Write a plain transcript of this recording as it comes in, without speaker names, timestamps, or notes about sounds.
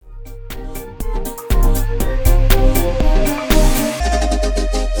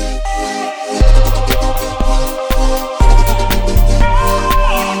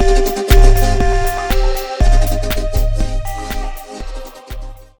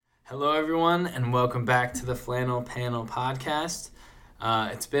Hello, everyone, and welcome back to the Flannel Panel podcast.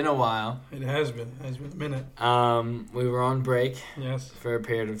 It's been a while. It has been. It has been a minute. We were on break Yes. for a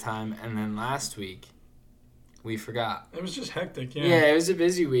period of time, and then last week, we forgot. It was just hectic, yeah. Yeah, it was a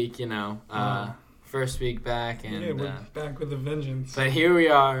busy week, first week back. And yeah, we're back with a vengeance. But here we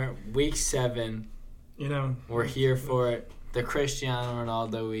are, week 7. We're here for it. The Cristiano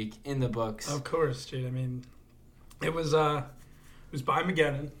Ronaldo week in the books. Of course, dude. I mean, it was by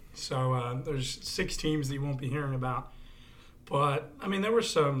Mageddon. So there's 6 teams that you won't be hearing about. But, I mean, there were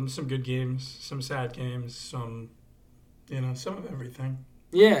some good games, some sad games, some of everything.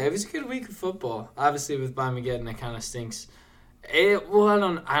 Yeah, it was a good week of football. Obviously, with Mageddon, it kind of stinks. I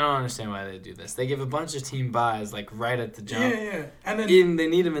don't understand why they do this. They give a bunch of team buys, right at the jump. Yeah. And then they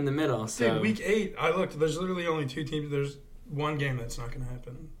need them in the middle. So dude, week 8, I looked, there's literally only 2 teams. There's one game that's not going to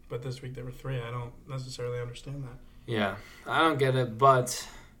happen. But this week there were 3. I don't necessarily understand that. Yeah, I don't get it, but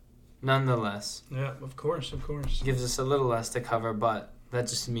nonetheless. Yeah, of course. Gives us a little less to cover, but that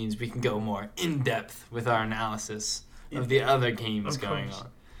just means we can go more in-depth with our analysis of the other games going on.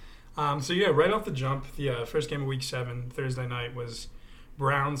 Right off the jump, the first game of week 7, Thursday night, was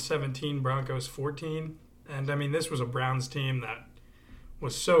Browns 17, Broncos 14. And, I mean, this was a Browns team that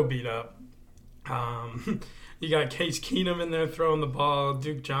was so beat up. You got Case Keenum in there throwing the ball,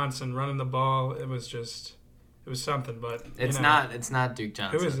 Duke Johnson running the ball. It was something, but it's not Duke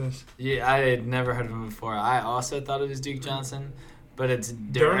Johnson. Who is this? Yeah, I had never heard of him before. I also thought it was Duke Johnson, but it's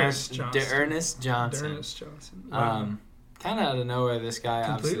D'Ernest Johnson. D'Ernest Johnson. Wow. Kind of out of nowhere, this guy.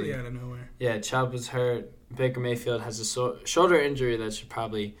 Completely obviously. Out of nowhere. Yeah, Chubb was hurt. Baker Mayfield has a shoulder injury that should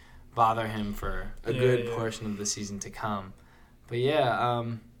probably bother him for a good portion of the season to come. But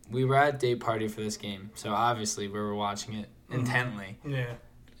we were at day party for this game, so obviously we were watching it intently. Yeah.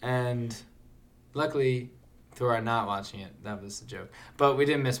 And luckily, through our not watching it, that was the joke. But we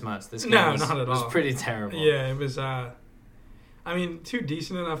didn't miss much. This game not at all. was pretty terrible. Yeah, it was. 2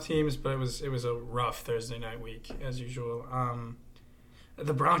 decent enough teams, but it was a rough Thursday night week as usual.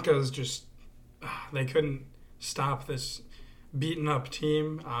 The Broncos just they couldn't stop this beaten up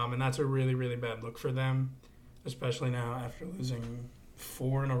team, and that's a really, really bad look for them, especially now after losing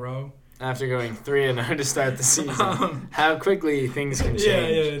 4 in a row. After going 3-0 to start the season, how quickly things can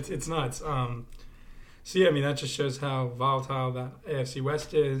change. Yeah, it's nuts. That just shows how volatile that AFC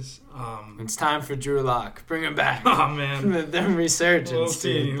West is. It's time for Drew Lock. Bring him back. Oh, man. the resurgence, we'll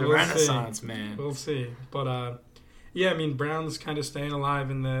see. the renaissance, man. We'll see. But, Browns kind of staying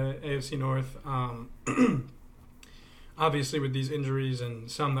alive in the AFC North. Obviously, with these injuries and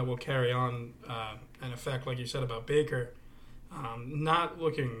some that will carry on and affect, like you said, about Baker, not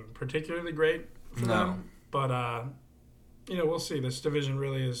looking particularly great for them. But, we'll see. This division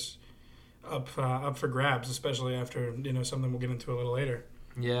really is up for grabs, especially after something we'll get into a little later.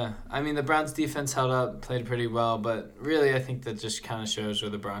 Yeah, I mean the Browns defense held up, played pretty well, but really I think that just kind of shows where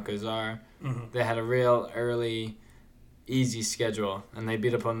the Broncos are. Mm-hmm. They had a real early, easy schedule, and they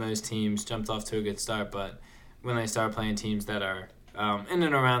beat up on those teams, jumped off to a good start. But when they start playing teams that are in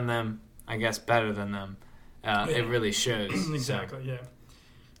and around them, I guess better than them, it really shows. Exactly.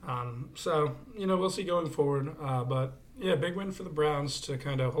 Yeah. We'll see going forward, but. Yeah, big win for the Browns to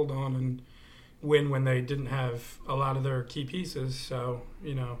kind of hold on and win when they didn't have a lot of their key pieces. So,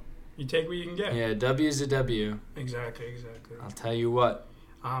 you take what you can get. Yeah, W's a W. Exactly. I'll tell you what.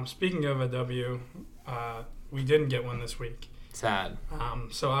 Speaking of a W, we didn't get one this week. Sad.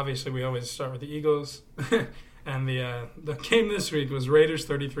 So, obviously, we always start with the Eagles. And the game this week was Raiders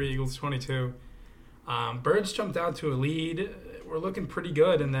 33, Eagles 22. Birds jumped out to a lead. We're looking pretty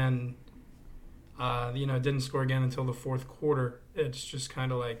good, and then... didn't score again until the fourth quarter. It's just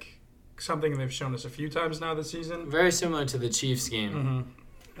kind of like something they've shown us a few times now this season. Very similar to the Chiefs game.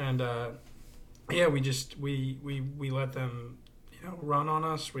 Mm-hmm. And, we let them, run on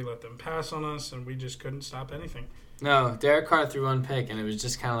us. We let them pass on us, and we just couldn't stop anything. No, Derek Carr threw one pick, and it was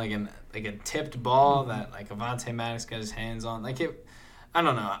just kind of like a tipped ball that, Avonte Maddox got his hands on. I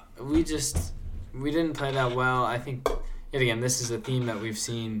don't know. We didn't play that well. I think, yet again, this is a theme that we've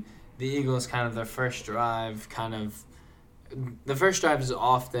seen. The Eagles, kind of their first drive, the first drive is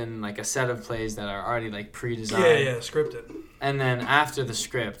often a set of plays that are already pre-designed. Yeah, scripted. And then after the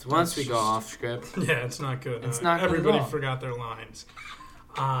script, once we go off script, it's not good. It's not good. Everybody forgot their lines.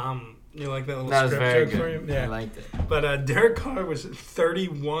 You like that little that script was very joke good. for you? Yeah, I liked it. But Derek Carr was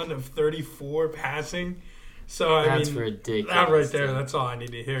 31 of 34 passing. So that's ridiculous. That right there, that's all I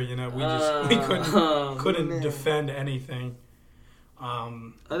need to hear. We couldn't defend anything. I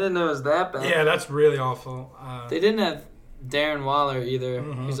didn't know it was that bad. Yeah, that's really awful. They didn't have Darren Waller either.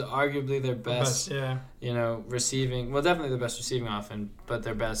 Mm-hmm. He's arguably their best, yeah. Receiving. Well, definitely the best receiving offense, but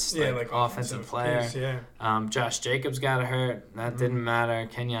their best offensive player. Piece, yeah. Josh Jacobs got hurt. That didn't matter.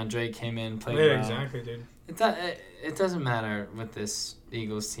 Kenyon Drake came in, played well. well. Exactly, dude. It doesn't matter with this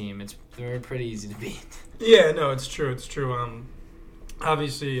Eagles team. They're pretty easy to beat. Yeah, no, it's true. It's true.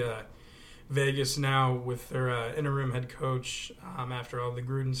 Obviously, Vegas now with their interim head coach after all the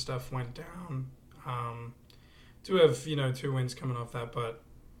Gruden stuff went down. Do have 2 wins coming off that, but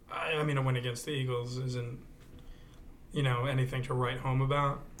I mean a win against the Eagles isn't anything to write home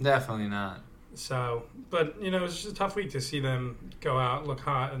about. Definitely not. So, but it's just a tough week to see them go out, look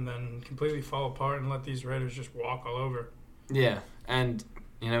hot, and then completely fall apart and let these Raiders just walk all over. Yeah, and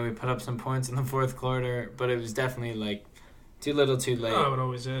we put up some points in the fourth quarter, but it was definitely too little, too late. Oh, it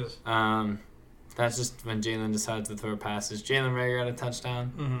always is. That's just when Jalen decides to throw passes. Jalen Reagor got a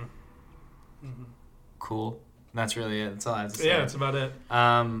touchdown. Mm-hmm. Mm-hmm. Cool. That's really it. That's all I have to say. Yeah, that's about it.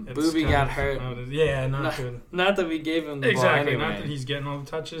 Booby got hurt. Not good. Not that we gave him the ball anyway. Not that he's getting all the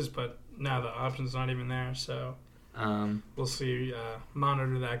touches, but now the option's not even there. So we'll see.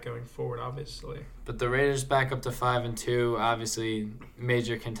 Monitor that going forward, obviously. But the Raiders back up to 5-2. Obviously,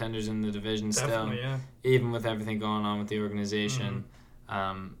 major contenders in the division Definitely, still. Yeah. Even with everything going on with the organization.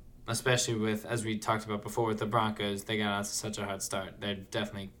 Mm-hmm. Especially with, as we talked about before, with the Broncos, they got out to such a hard start. They're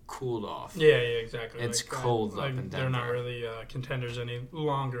definitely cooled off. Yeah, exactly. It's cold up in Denver. They're not really contenders any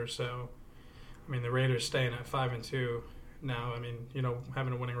longer. So, I mean, the Raiders staying at 5-2 now. I mean,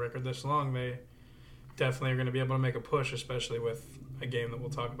 having a winning record this long, they definitely are going to be able to make a push, especially with a game that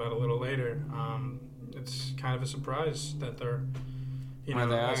we'll talk about a little later. It's kind of a surprise that they're,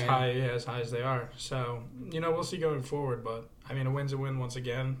 as high as they are. So, we'll see going forward, but. I mean, a win's a win once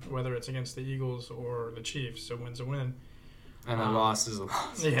again, whether it's against the Eagles or the Chiefs. A win's a win. And a loss is a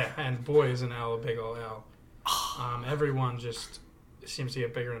loss. Yeah, and boy, is an L a big ol' L. Everyone just seems to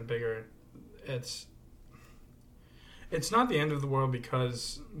get bigger and bigger. It's not the end of the world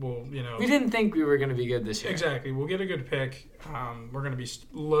because, we didn't think we were going to be good this year. Exactly. We'll get a good pick. We're going to be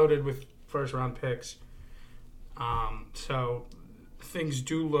loaded with first-round picks. So things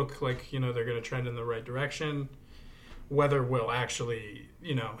do look like, they're going to trend in the right direction. Whether we'll actually,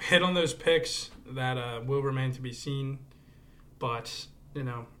 hit on those picks, that will remain to be seen. But,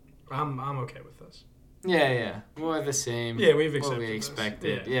 I'm okay with this. Yeah. We're the same. Yeah, we've accepted what we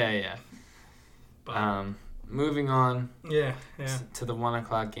expected. Yeah. Yeah. But, moving on. Yeah. To the 1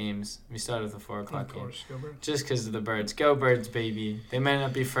 o'clock games. We started with the 4 o'clock Of course, game. go Birds. Just because of the Birds. Go Birds, baby. They may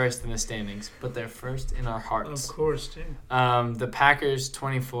not be first in the standings, but they're first in our hearts. Of course, dude. The Packers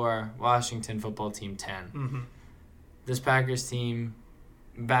 24, Washington football team 10. Mm-hmm. This Packers team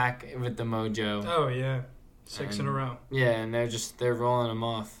back with the mojo. Oh, yeah. 6 in a row. Yeah, and they're rolling them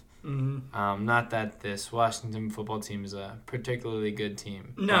off. Mm-hmm. Not that this Washington football team is a particularly good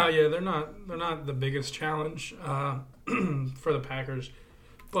team. No, yeah, they're not the biggest challenge for the Packers.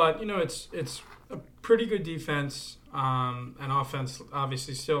 But, it's a pretty good defense and offense,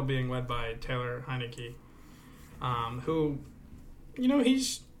 obviously still being led by Taylor Heineke, who,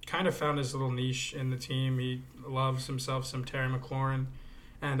 he's kind of found his little niche in the team. He loves himself some Terry McLaurin.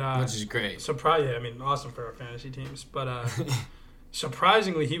 And, which is great. Awesome for our fantasy teams. But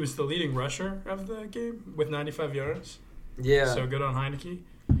surprisingly, he was the leading rusher of the game with 95 yards. Yeah. So good on Heineke.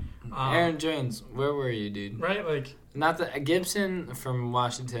 Aaron Jones, where were you, dude? Right, not that Gibson from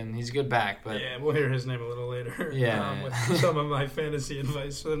Washington. He's a good back, but yeah, we'll hear his name a little later. Yeah, with some of my fantasy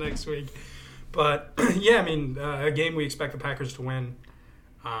advice for the next week. But yeah, a game we expect the Packers to win.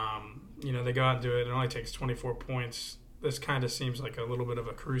 They go out and do it. It only takes 24 points. This kind of seems like a little bit of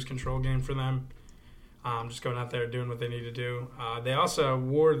a cruise control game for them. Just going out there doing what they need to do. They also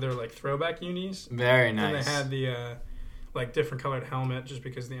wore their throwback unis. Very nice. And they had the different colored helmet just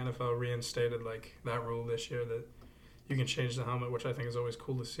because the NFL reinstated that rule this year that you can change the helmet, which I think is always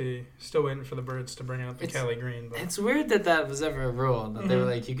cool to see. Still waiting for the Birds to bring out the Kelly Green. But. It's weird that was ever a rule. That they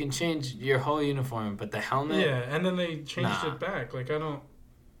were you can change your whole uniform, but the helmet... Yeah, and then they changed it back. I don't...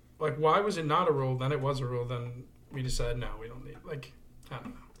 why was it not a rule? Then it was a rule. Then we decided, no, we don't need... I don't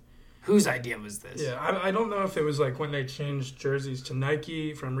know. Whose idea was this? Yeah, I don't know if it was when they changed jerseys to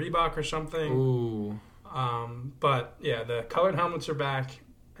Nike from Reebok or something. Ooh. But, yeah, the colored helmets are back.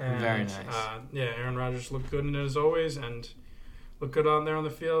 And, very nice. Aaron Rodgers looked good in it as always and looked good on there on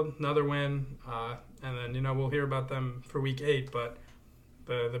the field. Another win. And then, we'll hear about them for Week 8. But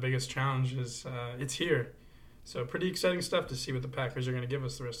the biggest challenge is it's here. So pretty exciting stuff to see what the Packers are going to give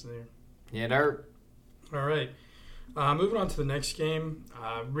us the rest of the year. Yeah, they're... All right. Moving on to the next game.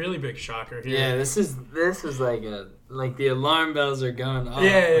 Really big shocker here. Yeah, this is the alarm bells are going off.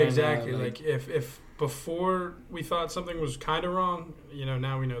 Yeah, exactly. If before we thought something was kind of wrong.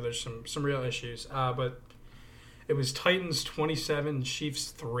 Now we know there's some real issues. But it was Titans 27,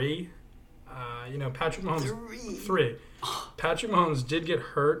 Chiefs 3. Patrick Mahomes 3. Patrick Mahomes did get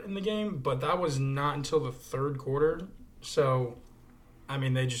hurt in the game, but that was not until the third quarter. So,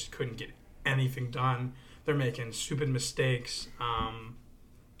 they just couldn't get anything done. They're making stupid mistakes.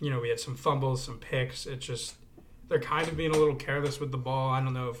 We had some fumbles, some picks. It's just they're kind of being a little careless with the ball. I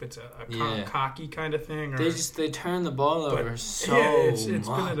don't know if it's a cocky kind of thing. Or, they turn the ball over so it's much.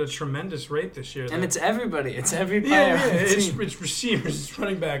 been at a tremendous rate this year. And it's everybody. It's every player on the team. It's receivers, it's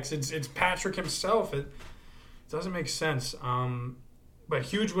running backs, it's Patrick himself. It doesn't make sense. But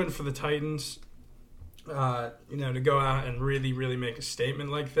huge win for the Titans. To go out and really, really make a statement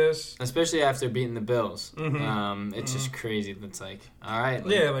like this. Especially after beating the Bills. It's just crazy. It's like, all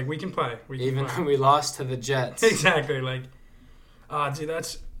right. We can play. Even though we lost to the Jets. Exactly. Dude,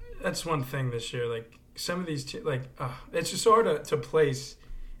 that's one thing this year. Some of these, it's just so hard to place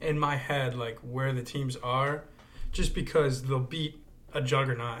in my head, where the teams are, just because they'll beat a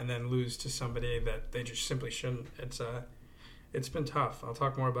juggernaut and then lose to somebody that they just simply shouldn't. It's been tough. I'll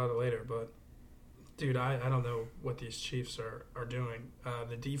talk more about it later, but dude, I don't know what these Chiefs are doing.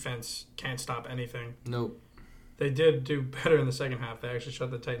 The defense can't stop anything. Nope. They did do better in the second half. They actually shut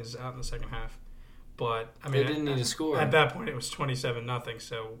the Titans out in the second half. But, they didn't need to score. At that point, it was 27-0,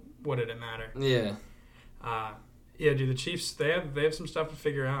 so what did it matter? Yeah. Dude, the Chiefs, they have some stuff to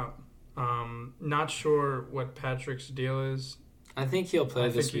figure out. Not sure what Patrick's deal is. I think he'll play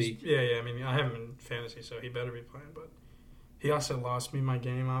this week. Yeah. I have him in fantasy, so he better be playing. But he also lost me my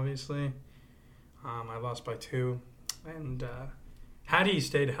game, obviously. I lost by 2. And had he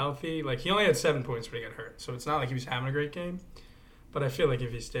stayed healthy, he only had 7 points when he got hurt. So it's not like he was having a great game. But I feel like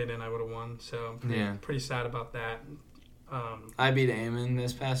if he stayed in, I would have won. So I'm pretty sad about that. I beat Eamon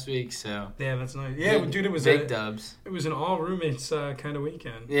this past week, so. Yeah, that's nice. Yeah, dude, it was big dubs. It was an all roommates kind of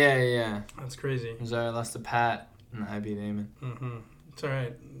weekend. Yeah. That's crazy. Rosario lost to Pat, and I beat Eamon. It's all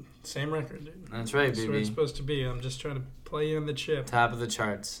right. Same record, dude. That's right, baby. That's where it's supposed to be. I'm just trying to play in the chip. Top of the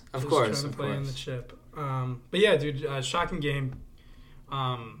charts. Of course. Trying to play in the chip. But yeah, dude, shocking game.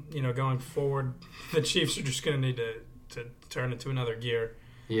 Going forward, the Chiefs are just going to need to turn it to another gear.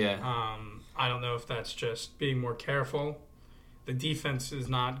 Yeah. I don't know if that's just being more careful. The defense is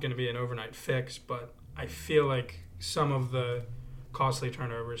not going to be an overnight fix, but I feel like some of the costly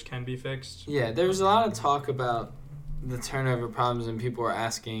turnovers can be fixed. Yeah, there was a lot of talk about the turnover problems, and people were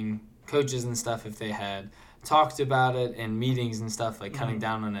asking coaches and stuff if they had talked about it in meetings and stuff, cutting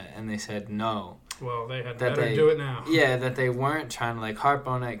down on it, and they said no. Well, they had better do it now. Yeah, that they weren't trying to harp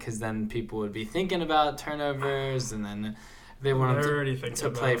on it, because then people would be thinking about turnovers, and then they wanted to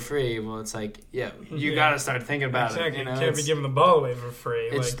play free. Well, it's you got to start thinking about it. You can't be giving the ball away for free.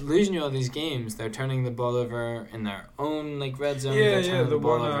 It's losing you all these games. They're turning the ball over in their own red zone. They're turning the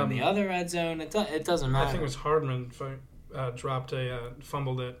ball over in the other red zone. It doesn't matter. I think it was Hardman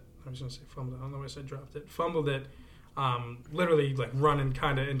fumbled it. I was going to say fumbled it. I don't know why I said dropped it. Fumbled it. Literally running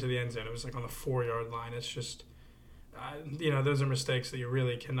kind of into the end zone. It was on the 4-yard line. It's just, those are mistakes that you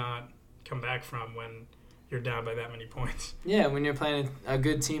really cannot come back from when you're down by that many points. Yeah, when you're playing a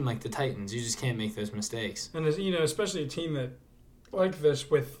good team like the Titans, you just can't make those mistakes. And especially a team that like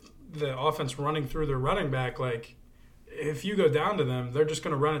this with the offense running through their running back, if you go down to them, they're just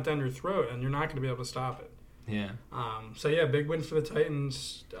going to run it down your throat, and you're not going to be able to stop it. Yeah. Big win for the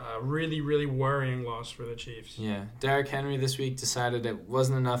Titans. Really, really worrying loss for the Chiefs. Yeah. Derrick Henry this week decided it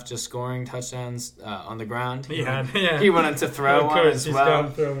wasn't enough just scoring touchdowns on the ground. He wanted to throw one as well.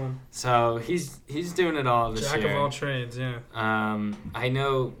 He's throw one. So he's doing it all this year. Jack of all trades, yeah. I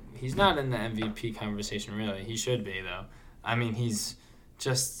know he's not in the MVP conversation, really. He should be, though. He's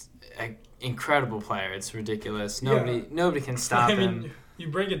just an incredible player. It's ridiculous. Nobody can stop him. You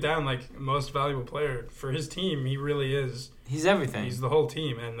break it down most valuable player for his team. He really is. He's everything. He's the whole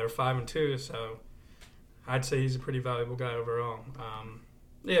team, and they're 5-2. So I'd say he's a pretty valuable guy overall.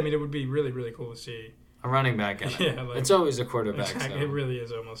 It would be really, really cool to see a running back. It's always a quarterback. Exactly. So. It really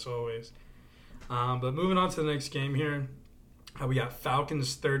is almost always. But moving on to the next game here, we got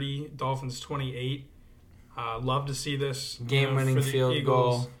Falcons 30, Dolphins 28. Love to see this game-winning field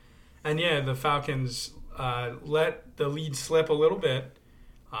goal. And the Falcons let the lead slip a little bit.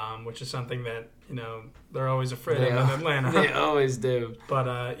 Which is something that, they're always afraid of in Atlanta. They always do.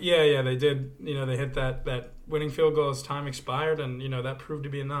 But, they did. They hit that winning field goal as time expired, and, that proved to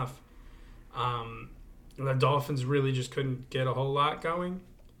be enough. The Dolphins really just couldn't get a whole lot going.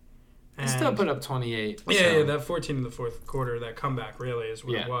 They still put up 28. Yeah, that 14 in the fourth quarter, that comeback really is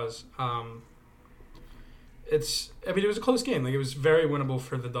what it was. It was a close game. It was very winnable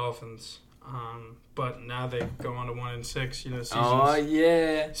for the Dolphins. But now they go on to 1-6. Oh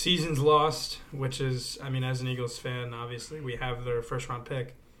yeah. Season's lost, which is, I mean, as an Eagles fan, obviously we have their first round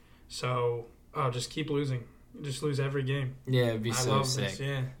pick, so just keep losing. Just lose every game. Yeah, it'd be so sick. This,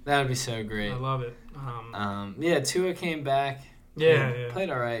 yeah, that'd be so great. I love it. Yeah, Tua came back. Played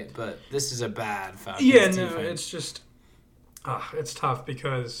all right, but this is a bad Falcons defense. It's just, it's tough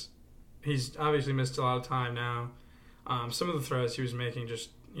because he's obviously missed a lot of time now. Some of the throws he was making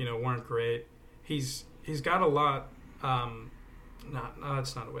just weren't great. He's got a lot.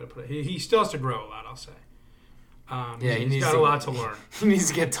 That's not a way to put it. He still has to grow a lot, I'll say. He's got a lot to learn. He needs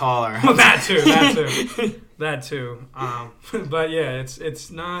to get taller. Well, that too. But yeah, it's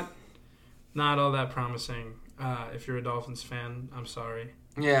not all that promising. If you're a Dolphins fan, I'm sorry.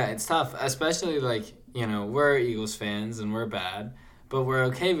 Yeah, it's tough, especially we're Eagles fans and we're bad, but we're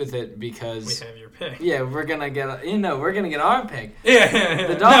okay with it because we have your pick. Yeah, we're gonna get our pick. Yeah.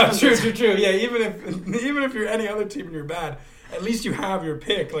 The Dolphins. No, true. Yeah, even if you're any other team and you're bad, at least you have your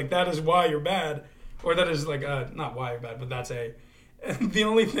pick. Like that is why you're bad. Or that is not why you're bad, but that's the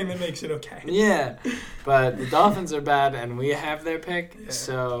only thing that makes it okay. Yeah, but the Dolphins are bad, and we have their pick,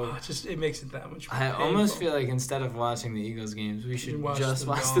 so it makes it that much more painful. Almost feel like instead of watching the Eagles games, we should just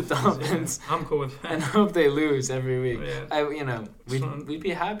watch the Dolphins. Yeah, I'm cool with that. And hope they lose every week. Yeah. We'd be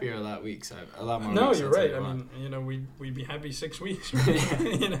happier a lot more. No, weeks you're right. I mean, we'd be happy 6 weeks.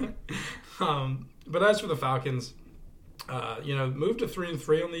 Right? But as for the Falcons, moved to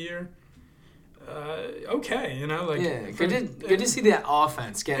 3-3 on the year. Okay, good to see the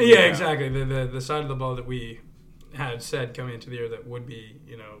offense getting. Yeah, exactly. The side of the ball that we had said coming into the year that would be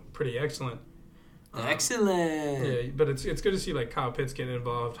pretty excellent. Excellent. Yeah, but it's good to see Kyle Pitts getting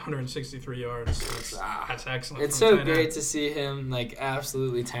involved. 163 yards. That's excellent. It's so great to see him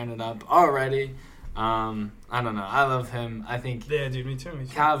absolutely turn it up already. I don't know. I love him. I think. Yeah, dude, me too.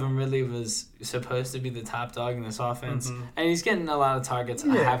 Calvin Ridley was supposed to be the top dog in this offense, and he's getting a lot of targets.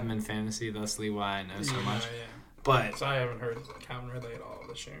 Yeah. I have him in fantasy, thusly why I know so much. Yeah. But I haven't heard Calvin Ridley at all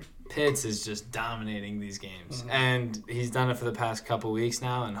this year. Pitts is just dominating these games, and he's done it for the past couple weeks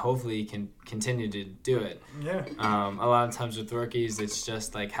now, and hopefully he can continue to do it. Yeah. A lot of times with rookies, it's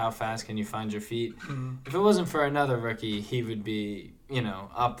just how fast can you find your feet. If it wasn't for another rookie, he would be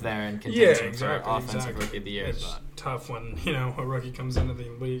up there in contention for offensive rookie of the year. It's tough when a rookie comes into the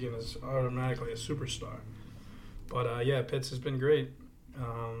league and is automatically a superstar. But Pitts has been great.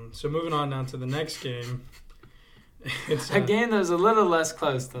 So moving on now to the next game. It's a game that was a little less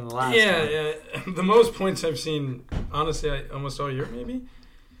close than the last one. Yeah. The most points I've seen, honestly, almost all year maybe.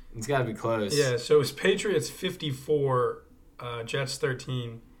 It's got to be close. Yeah, so it's Patriots 54, Jets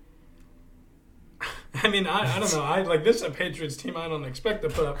 13. I mean, I don't know. This is a Patriots team. I don't expect to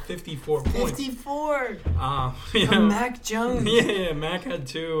put up 54 points. 54. Mac Jones. Yeah. Mac had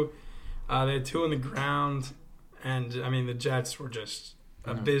 2. They had 2 on the ground, and I mean the Jets were just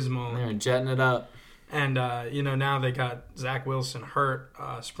abysmal. They were jetting it up. And now they got Zach Wilson hurt,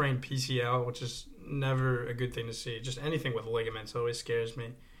 sprained PCL, which is never a good thing to see. Just anything with ligaments always scares me.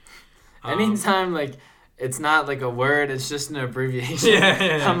 Anytime it's not a word, it's just an abbreviation.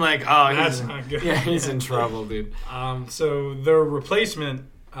 Yeah. I'm that's not good. Yeah, he's in trouble, dude. So their replacement,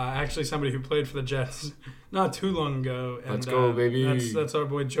 actually somebody who played for the Jets not too long ago. And, let's go, baby. That's our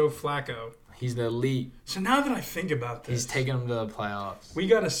boy Joe Flacco. He's the elite. So now that I think about this, he's taking them to the playoffs. We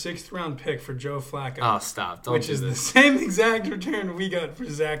got a 6th-round pick for Joe Flacco. Oh, stop! Don't which do is this. the same exact return we got for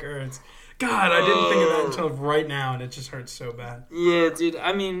Zach Ertz. God, I didn't think of that until right now, and it just hurts so bad. Yeah, dude.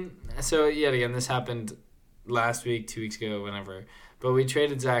 I mean, so yet again, this happened last week, 2 weeks ago, whenever. But we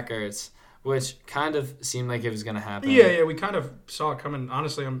traded Zach Ertz, which kind of seemed like it was going to happen. Yeah, we kind of saw it coming.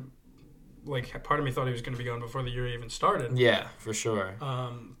 Honestly, part of me thought he was going to be gone before the year even started. Yeah, for sure.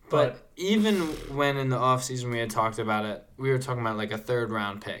 But even when in the offseason we had talked about it, we were talking about a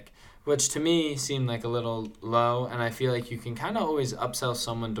 3rd-round pick, which to me seemed a little low, and I feel like you can kind of always upsell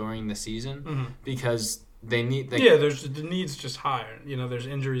someone during the season because they need... there's the need's just higher. There's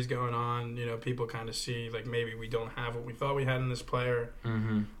injuries going on. People kind of see maybe we don't have what we thought we had in this player.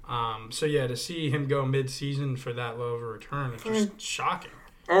 So to see him go mid-season for that low of a return, it's just shocking.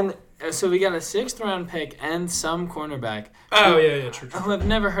 And so we got a 6th-round pick and some cornerback. True. Who I've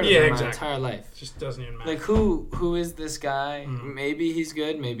never heard of in my entire life. It just doesn't even matter. Who is this guy? Maybe he's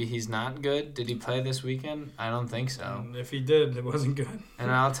good. Maybe he's not good. Did he play this weekend? I don't think so. If he did, it wasn't good.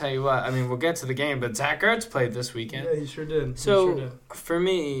 And I'll tell you what. I mean, we'll get to the game, but Zach Ertz played this weekend. Yeah, he sure did. For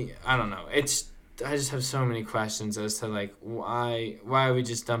me, I don't know. I just have so many questions as to why are we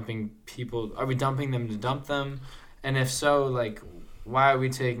just dumping people? Are we dumping them to dump them? And if so, why are we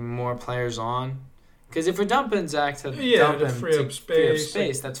taking more players on? Because if we're dumping Zach to dump him free up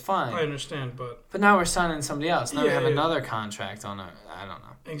space, that's fine. I understand, but now we're signing somebody else. Now we have another contract on it. I don't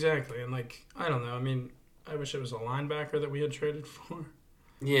know. Exactly, and I don't know. I mean, I wish it was a linebacker that we had traded for.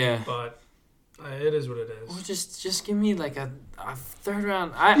 Yeah. But it is what it is. Well, just give me a third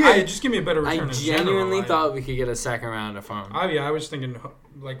round. Just give me a better return. I genuinely thought we could get a second rounder for him. I was thinking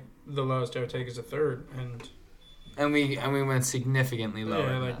the lowest I would take is a third, and we went significantly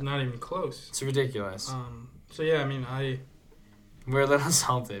lower. Yeah, not even close. It's ridiculous. So yeah, I mean, we're a little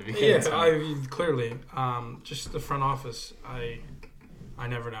salted. Clearly, just the front office. I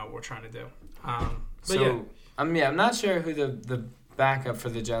never know what we're trying to do. I'm not sure who the backup for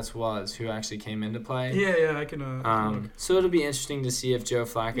the Jets was, who actually came into play. Yeah, I can look. So it'll be interesting to see if Joe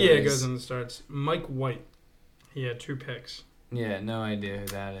Flacco goes in the starts. Mike White. He had 2 picks. Yeah, no idea who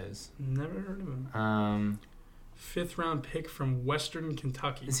that is. Never heard of him. 5th round pick from Western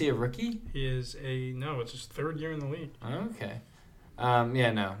Kentucky. Is he a rookie? He is it's his 3rd year in the league. Okay.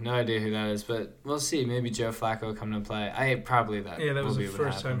 No idea who that is, but we'll see. Maybe Joe Flacco will come to play. That was the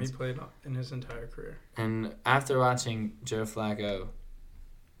first time he played in his entire career. And after watching Joe Flacco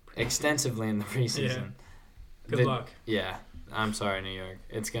extensively in the preseason, good luck. Yeah, I'm sorry, New York.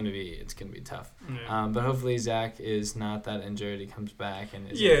 It's gonna be tough. Yeah. But hopefully Zach is not that injured. He comes back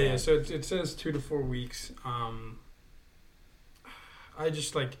and is yeah. So it says 2 to 4 weeks. I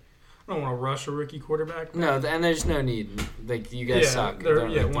don't want to rush a rookie quarterback. No, and there's no need. You guys suck. They're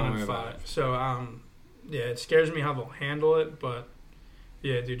 1-5. So it scares me how they'll handle it, but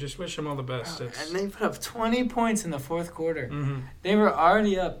yeah, dude, just wish them all the best. And they put up 20 points in the 4th quarter. Mm-hmm. They were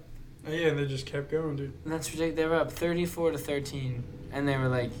already up. Yeah, and they just kept going, dude. That's ridiculous. They were up 34-13, and they were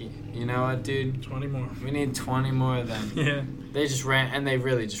like, you know what, dude? 20 more. We need 20 more of them. Yeah. They just ran, and they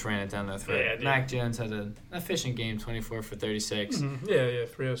really just ran it down their throat. Yeah, Mac Jones had an efficient game, 24 for 36. Mm-hmm. Yeah,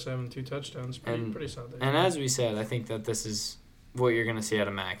 307, 2 touchdowns. Pretty solid. And as we said, I think that this is what you're going to see out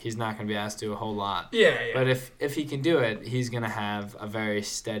of Mac. He's not going to be asked to do a whole lot. Yeah. But if he can do it, he's going to have a very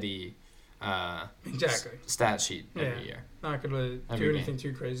steady stat sheet every year. Not going to do anything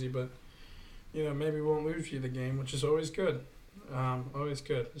too crazy, but maybe won't lose you the game, which is always good. Always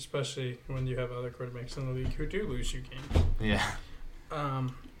good, especially when you have other quarterbacks in the league who do lose you games. Yeah.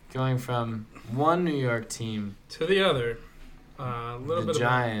 Going from one New York team to the other, a little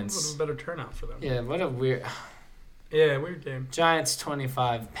Giants. better turnout for them. Yeah, what a weird. Yeah, weird game. Giants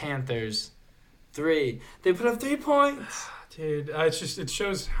 25, Panthers 3. They put up 3 points. Dude, it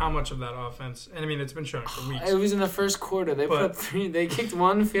shows how much of that offense, and I mean it's been showing for weeks. It was in the first quarter. They put up 3. They kicked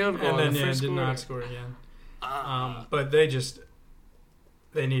 1 field goal and in the first did quarter. not score again. But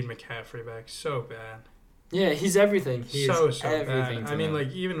they need McCaffrey back so bad. Yeah, he's everything. He so is bad. everything. I mean,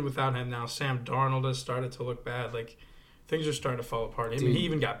 even without him now, Sam Darnold has started to look bad. Things are starting to fall apart. Dude. I mean, he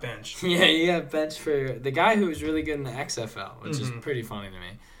even got benched. Yeah, he got benched for the guy who was really good in the XFL, which is pretty funny to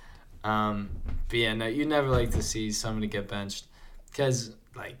me. But yeah, no, you never like to see somebody get benched because,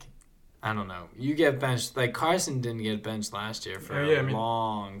 I don't know. You get benched. Carson didn't get benched last year for a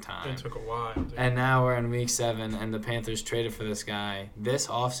long time. It took a while. Dude. And now we're in week 7, and the Panthers traded for this guy this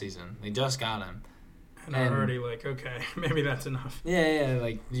offseason. They just got him. And I'm already okay, maybe that's enough. Yeah,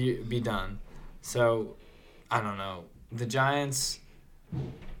 you be done. So, I don't know. The Giants,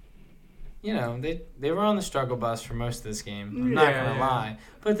 they were on the struggle bus for most of this game. I'm not going to lie.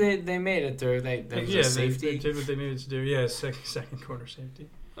 But they made it through. There was a safety. They did what they needed to do. Yeah, second quarter safety.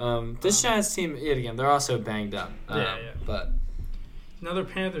 This Giants team, yet again, they're also banged up. But another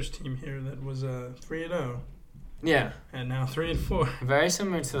Panthers team here that was 3-0. Yeah. And now 3-4. Very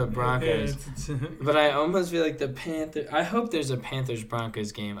similar to the Broncos. But I almost feel like the Panthers. I hope there's a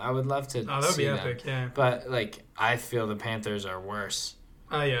Panthers-Broncos game. I would love to see that. Oh, that would be epic, yeah. But, I feel the Panthers are worse.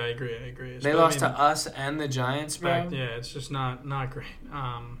 Oh, yeah, I agree. They lost to us and the Giants, bro. Yeah, it's just not great.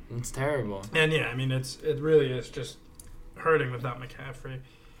 It's terrible. And, yeah, I mean, it really is just hurting without McCaffrey.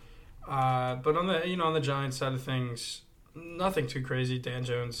 But on the Giants side of things, nothing too crazy. Dan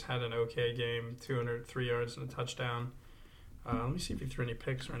Jones had an okay game, 203 yards and a touchdown. Let me see if he threw any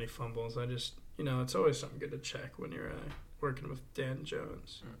picks or any fumbles. I just, it's always something good to check when you're working with Dan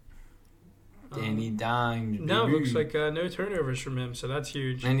Jones. Danny Dime. No, it looks like no turnovers from him, so that's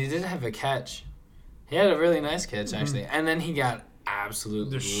huge. And he did have a catch. He had a really nice catch, actually. And then he got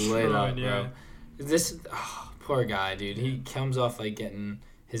absolutely lit up, bro. Poor guy, dude. He comes off getting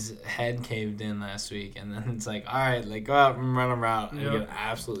his head caved in last week, and then it's all right, go out and run him out, and get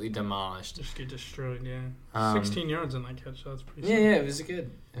absolutely demolished. Just get destroyed, yeah. 16 yards on that catch, so that's pretty solid. Yeah, it was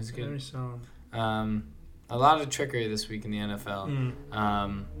good. Very solid. A lot of trickery this week in the NFL.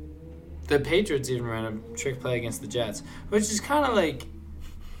 The Patriots even ran a trick play against the Jets, which is kind of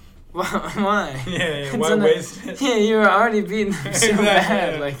Why? Yeah, why waste it? Yeah, you were already beating them so Exactly,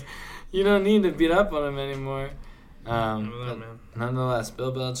 bad. yeah. Like, you don't need to beat up on them anymore. Man. Nonetheless,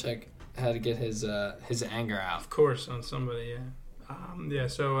 Bill Belichick had to get his anger out. Of course, on somebody, yeah.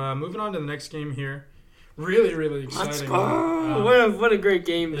 So moving on to the next game here. Really, really exciting. Let's go! What a great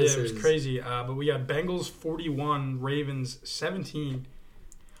game this is. Yeah, it was crazy. But we got Bengals 41, Ravens 17.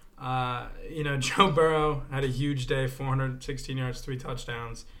 Joe Burrow had a huge day, 416 yards, 3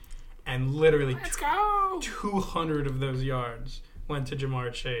 touchdowns. And literally 200 of those yards went to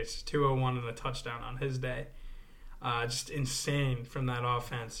Jamar Chase. 201 and a touchdown on his day. Just insane from that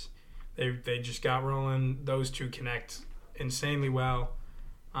offense. They just got rolling. Those two connect insanely well.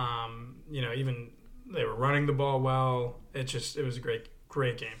 Even they were running the ball well. It was a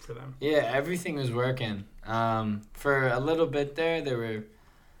great game for them. Yeah, everything was working. For a little bit there, they were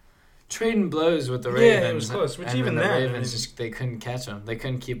trading blows with the Ravens. Yeah, it was close. Which and even the then, Ravens they couldn't catch them. They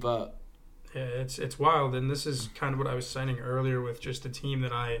couldn't keep up. Yeah, it's wild, and this is kind of what I was saying earlier with just a team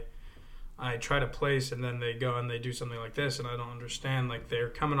that I try to place, and then they go and they do something like this, and I don't understand. Like, they're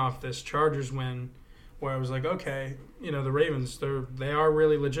coming off this Chargers win, where I was like, okay, the Ravens, they are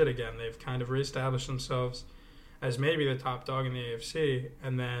really legit again. They've kind of reestablished themselves as maybe the top dog in the AFC,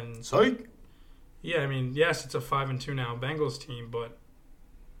 and then Psych. Yeah, I mean, yes, it's a 5-2 now Bengals team, but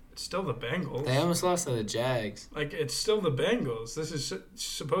it's still the Bengals. They almost lost to the Jags. Like, it's still the Bengals. This is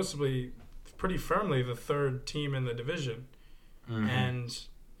supposed to be pretty firmly the third team in the division. Mm-hmm. And,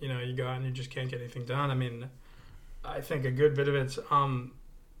 you go out and you just can't get anything done. I mean, I think a good bit of it's,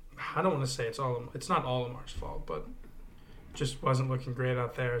 I don't want to say it's not all Lamar's fault, but just wasn't looking great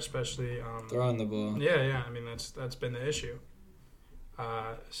out there, especially throwing the ball. Yeah. I mean, that's been the issue.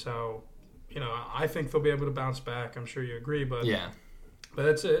 So, I think they'll be able to bounce back. I'm sure you agree, but yeah. But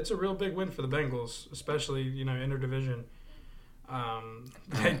it's a real big win for the Bengals, especially interdivision. I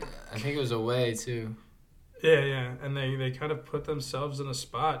think it was away too. Yeah, and they kind of put themselves in a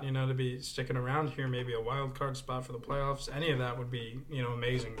spot, to be sticking around here, maybe a wild card spot for the playoffs. Any of that would be,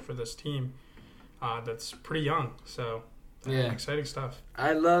 amazing for this team that's pretty young. So, yeah, exciting stuff.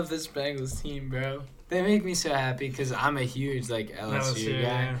 I love this Bengals team, bro. They make me so happy because I'm a huge LSU guy.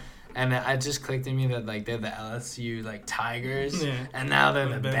 Yeah. And it just clicked in me that they're the LSU Tigers, yeah. And now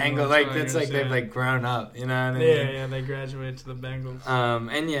they're the Bengals. Tigers, It's they've grown up, you know what I mean? Yeah, they graduated to the Bengals.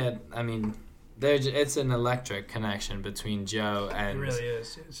 And yeah, I mean, it's an electric connection between Joe and. It really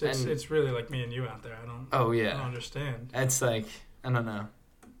is. It's really like me and you out there. I don't. Oh yeah. I don't understand. It's I don't know.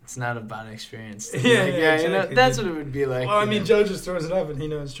 It's not about experience. Yeah, exactly. That's what it would be like. Well, I mean, Joe just throws it up, and he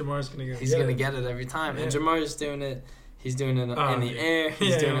knows Jamar's gonna get. He's gonna get it every time, and Jamar's doing it. He's doing it in the air.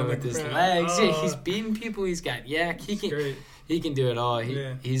 He's doing it with his legs. Yeah, he's beating people. He's got yak. He can do it all.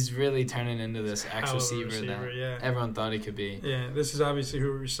 He's really turning into this ex-receiver that everyone thought he could be. Yeah, this is obviously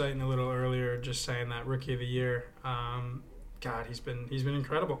who we were citing a little earlier, just saying that Rookie of the Year. God, he's been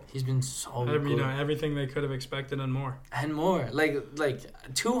incredible. He's been so good. Everything they could have expected and more. And more. Like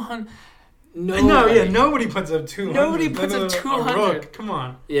 200. Nobody puts up 200. Nobody puts up 200. Come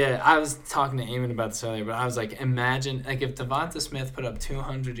on. Yeah, I was talking to Eamon about this earlier, but I was like, imagine if Devonta Smith put up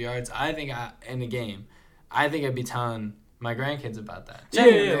 200 yards. In a game, I think I'd be telling my grandkids about that.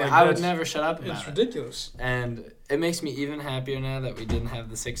 Yeah. I would never shut up about it. It's ridiculous. And it makes me even happier now that we didn't have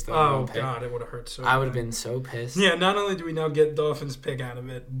the 6th overall pick. Oh God, it would have hurt so. I would have been so pissed. Yeah, not only do we now get Dolphins pick out of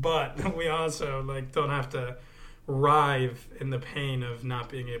it, but we also don't have to writhe in the pain of not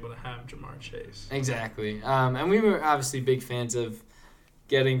being able to have Jamar Chase. Exactly. And we were obviously big fans of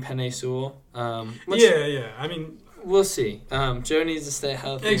getting Penei Sewell. Yeah. I mean, we'll see. Joe needs to stay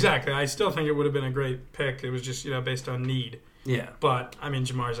healthy. Exactly. I still think it would have been a great pick. It was just based on need. Yeah. But I mean,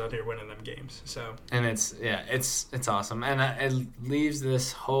 Jamar's out here winning them games. So. And it's awesome, and it leaves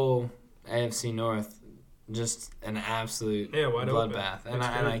this whole AFC North just an absolute bloodbath, and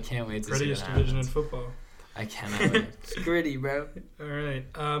I can't wait to see it. Prettiest division in football. I cannot wait. It's gritty, bro. All right,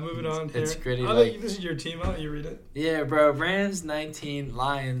 moving on here. It's gritty. This is your team. I'll let you read it. Yeah, bro. Rams 19,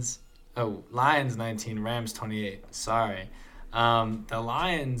 Lions 19, Rams 28. Sorry. The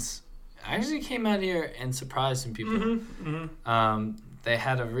Lions actually came out here and surprised some people. Mm-hmm. They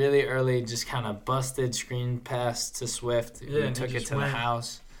had a really early, just kind of busted screen pass to Swift, who took it to the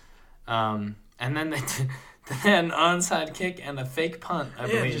house. And then they had an onside kick and a fake punt, I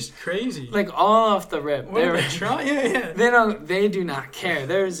believe. Yeah, just crazy. All off the rip. What are they trying? Yeah. They do not care.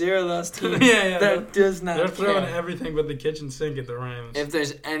 They're a zero-loss team. That does not care. They're throwing everything but the kitchen sink at the Rams. If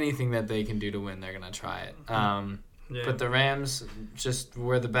there's anything that they can do to win, they're going to try it. But the Rams just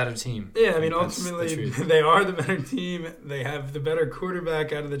were the better team. Yeah, I mean, ultimately, they are the better team. They have the better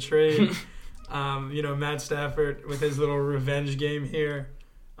quarterback out of the trade. Matt Stafford with his little revenge game here.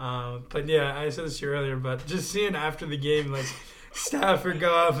 But yeah, I said this to you earlier, but just seeing after the game, like Stafford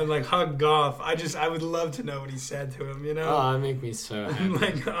go off and like hug Goff, I would love to know what he said to him. You know? Oh, it make me so happy.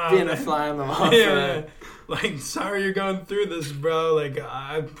 Like being a fly on the wall. Yeah. Like, sorry you're going through this, bro. Like,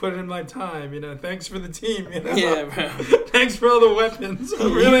 I put in my time. You know, thanks for the team. You know? Yeah, bro. Thanks for all the weapons. I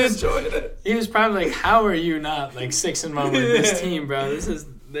really enjoyed it. He was probably like, "How are you not like 6-1 with this team, bro?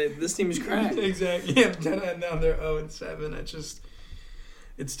 This team is cracked." Exactly. Yeah, and now they're 0-7.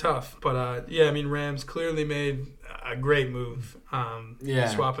 It's tough, but yeah, I mean, Rams clearly made a great move.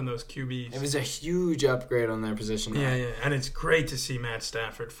 Swapping those QBs. It was a huge upgrade on their position. Yeah, and it's great to see Matt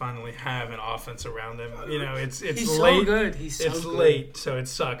Stafford finally have an offense around him. You know, it's He's late. So good. He's so it's good. Late, so it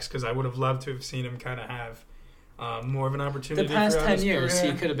sucks because I would have loved to have seen him kind of have more of an opportunity. The past throughout 10 his years,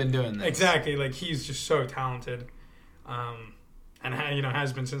 career. he could have been doing this. Exactly, like he's just so talented, and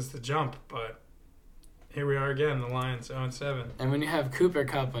has been since the jump, but. Here we are again, the Lions 0-7. And when you have Cooper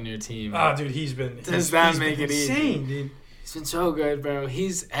Kupp on your team, dude, he's make it insane, easy? Dude. He's been so good, bro.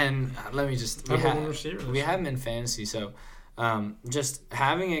 Let me just we have him in fantasy, so just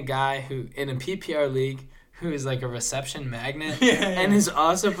having a guy who in a PPR league who is like a reception magnet and is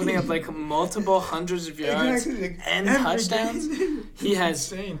also putting up like multiple hundreds of yards and touchdowns. He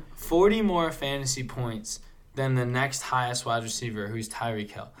has 40 more fantasy points than the next highest wide receiver, who's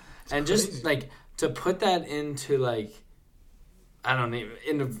Tyreek Hill, and crazy. Just like. To put that into like, I don't know,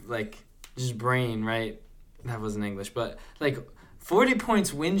 into like just brain, right? That wasn't English, but like 40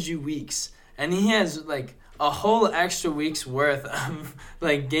 points wins you weeks, and he has like a whole extra week's worth of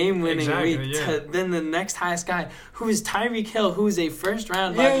like game-winning week than the next highest guy, who is Tyreek Hill, who is a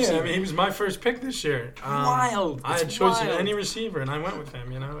first-round wide receiver. I mean, he was my first pick this year. Wild! I had chosen any receiver, and I went with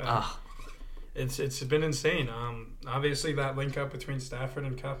him. You know, it's been insane. Obviously, that link up between Stafford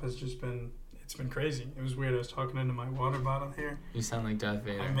and Kupp has just been. It's been crazy. It was weird. I was talking into my water bottle here. You sound like Darth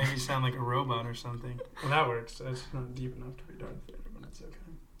Vader. I maybe sound like a robot or something. Well, that works. It's not deep enough to be Darth Vader, but it's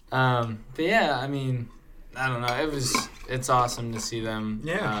okay. But yeah, I mean, I don't know. It's awesome to see them.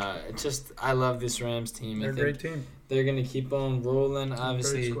 Yeah. I love this Rams team. They're a great team. They're gonna keep on rolling.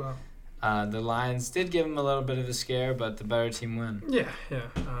 Obviously, the Lions did give them a little bit of a scare, but the better team won. Yeah.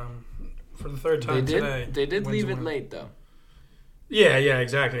 For the third time today, they did leave it late though. Yeah,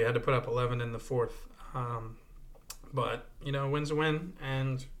 exactly. I had to put up 11 in the fourth. But, win's a win,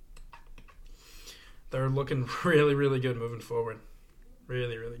 and they're looking really, really good moving forward.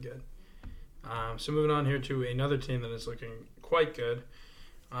 Really, really good. So moving on here to another team that is looking quite good.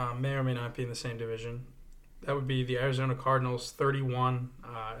 May or may not be in the same division. That would be the Arizona Cardinals 31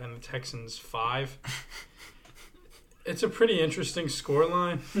 and the Texans 5. It's a pretty interesting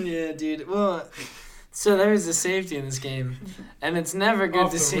scoreline. Yeah, dude. Well... So there was a safety in this game, and it's never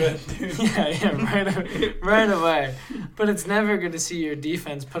good to see. Right away. But it's never good to see your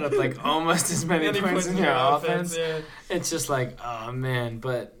defense put up like almost as many points in your offense. Yeah. It's just like, oh man.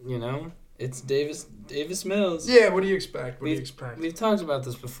 But it's Davis Mills. Yeah. What do you expect? We've talked about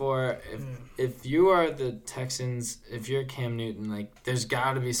this before. If you are the Texans, if you're Cam Newton, like there's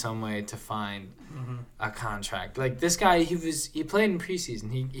got to be some way to find a contract. Like this guy, he played in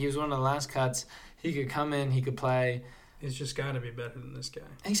preseason. He was one of the last cuts. He could come in, he could play. He's just got to be better than this guy.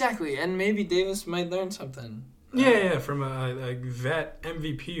 Exactly, and maybe Davis might learn something. Yeah, from a vet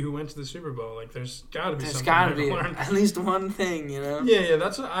MVP who went to the Super Bowl. Like, there's got to be something to learn. At least one thing, Yeah,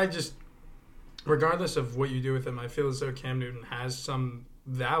 that's what I just... Regardless of what you do with him, I feel as though Cam Newton has some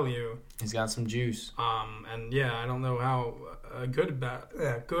value. He's got some juice. And yeah, I don't know how a good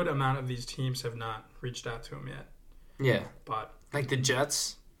amount of these teams have not reached out to him yet. Yeah. But... Like the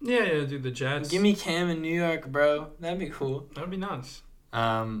Jets? Yeah, dude, the Jets. Give me Cam in New York, bro. That'd be cool. That'd be nuts.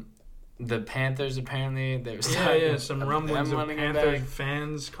 The Panthers, apparently, they were some rumblings of Panthers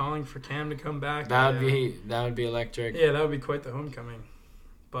fans calling for Cam to come back. That would be electric. Yeah, that would be quite the homecoming.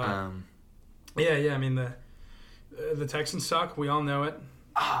 But I mean the Texans suck. We all know it.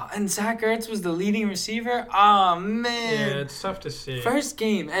 Oh, and Zach Ertz was the leading receiver. Oh man. Yeah, it's tough to see. First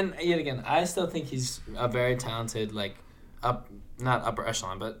game, and yet again, I still think he's a very talented, like not upper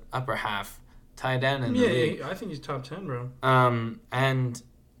echelon, but upper half tight end in the league. Yeah, I think he's top 10, bro. And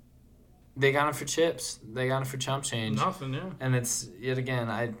they got him for chips. They got him for chump change. Nothing, yeah. And it's, yet again,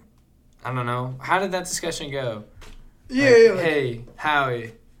 I don't know. How did that discussion go? Hey,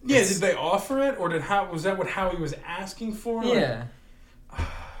 Howie. Yeah, did they offer it, or was that what Howie was asking for? Yeah.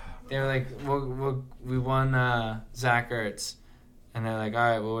 They were like, we won Zach Ertz. And they're like, all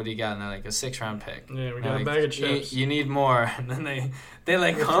right, well, what do you got? And they're like, a 6th-round pick. Yeah, we got a bag of chips. You need more. And then they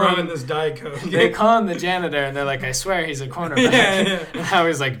like call him this Diet Coke. They call him the janitor, and they're like, I swear he's a cornerback. Yeah. And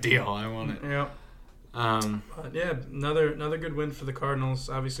Howie's like, deal, I want it. Yeah. But yeah, another good win for the Cardinals.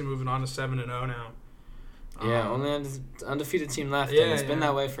 Obviously moving on to 7-0 now. Yeah, only undefeated team left. Yeah, and it's been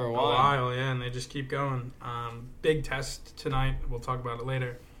that way for a while. Yeah, and they just keep going. Big test tonight. We'll talk about it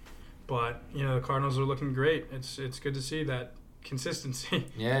later. But the Cardinals are looking great. It's good to see that consistency.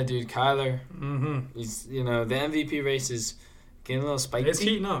 Yeah, dude, Kyler. He's the MVP race is getting a little spicy. It's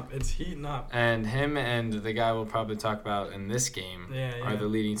heating up. And him and the guy we'll probably talk about in this game are the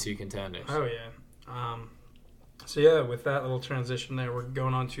leading two contenders. Oh yeah. So yeah, with that little transition there, we're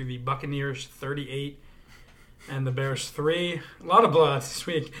going on to the Buccaneers 38 and the Bears 3. A lot of blood this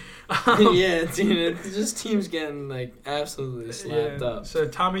week. Yeah, dude, it's just teams getting absolutely slapped up. So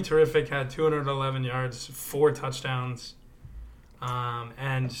Tommy Terrific had 211 yards, 4 touchdowns.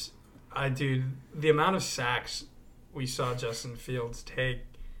 And the amount of sacks we saw Justin Fields take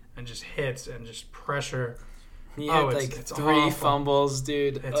and just hits and just pressure. He had it's 3 awful. Fumbles,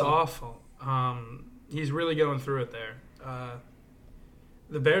 dude. It's awful. He's really going through it there.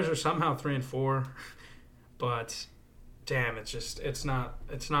 The Bears are somehow 3-4, but damn, it's not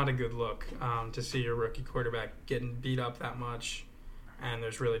a good look to see your rookie quarterback getting beat up that much. And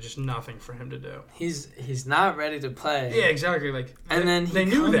there's really just nothing for him to do. He's not ready to play. Yeah, exactly. They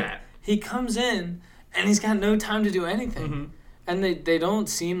knew that. He comes in and he's got no time to do anything. Mm-hmm. And they don't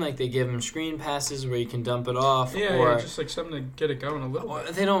seem like they give him screen passes where you can dump it off. Yeah, just something to get it going a little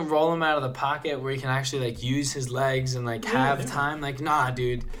bit. They don't roll him out of the pocket where he can actually use his legs and have time. Nah,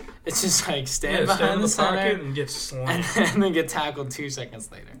 dude. It's just stand behind the center pocket and get slammed. And then get tackled 2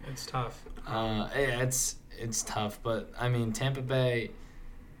 seconds later. It's tough. It's tough, but I mean Tampa Bay.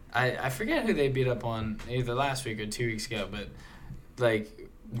 I forget who they beat up on either last week or 2 weeks ago, but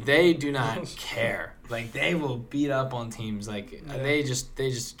they do not care. They will beat up on teams. They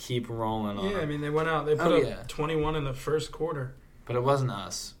just keep rolling on. Yeah, I mean they went out. They put up 21 in the first quarter. But it wasn't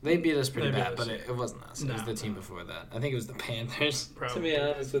us. They beat us pretty bad, but it wasn't us. It was the team before that. I think it was the Panthers. Probably. To be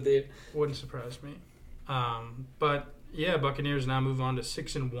honest with you, wouldn't surprise me. But yeah, Buccaneers now move on to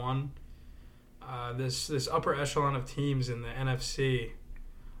 6-1. This upper echelon of teams in the NFC,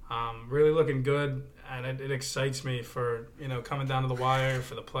 really looking good, and it excites me for coming down to the wire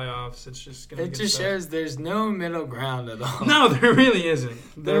for the playoffs. It's just gonna. It just shows there's no middle ground at all. No, there really isn't.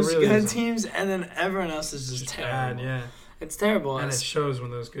 There's really good teams, and then everyone else is just terrible. Bad, yeah. It's terrible. And it shows when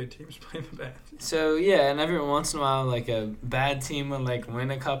those good teams play the bad teams. So, yeah, and every once in a while, a bad team will,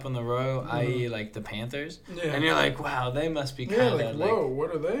 win a cup in a row, i.e., the Panthers. Yeah. And you're like, wow, they must be kind of, whoa, what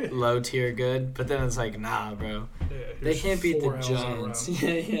are they? Low-tier good. But then it's nah, bro. Yeah, they can't beat the Giants.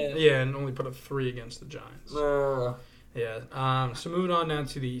 Yeah, and only put up 3 against the Giants. Yeah. So, moving on now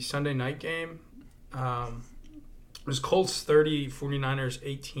to the Sunday night game. It was Colts 30, 49ers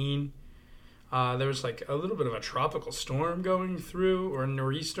 18. There was a little bit of a tropical storm going through, or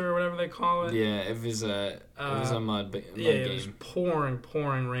nor'easter, or whatever they call it. Yeah, it was a mud game. It was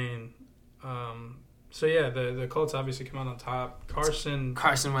pouring rain. So yeah, the Colts obviously come out on top. Carson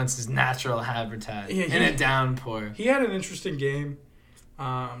Wentz's natural habitat in a downpour. He had an interesting game.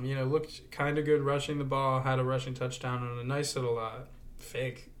 Looked kind of good rushing the ball. Had a rushing touchdown and a nice little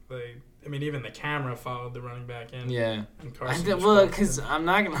fake. Even the camera followed the running back in. Yeah. Because I'm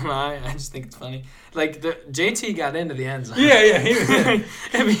not going to lie, I just think it's funny. JT got into the end zone. Yeah. He was in.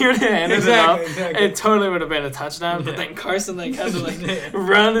 If he would have handed it up, it totally would have been a touchdown. But then Carson, had to,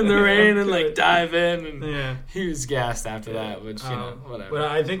 run in the rain and, dive in. And he was gassed after that, which, whatever.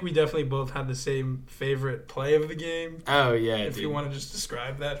 But I think we definitely both had the same favorite play of the game. Oh, yeah, If you want to just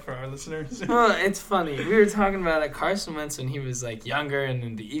describe that for our listeners. Well, it's funny. We were talking about Carson Wentz when he was, younger and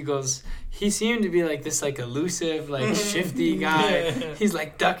in the Eagles. He seemed to be this elusive, shifty guy. Yeah. He's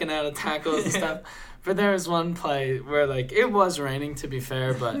ducking out of tackles and stuff. But there was one play where it was raining, to be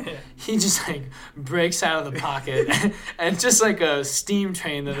fair, but he just breaks out of the pocket and just a steam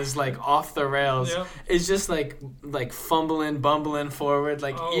train that is off the rails. Yep. Is just fumbling, bumbling forward.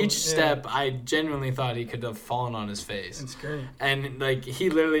 Each step, I genuinely thought he could have fallen on his face. That's great. And he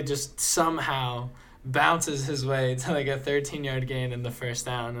literally just somehow bounces his way to a 13-yard gain in the first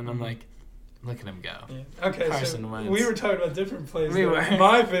down, and I'm look at him go. Yeah. Okay, Carson so Wentz. We were talking about different plays.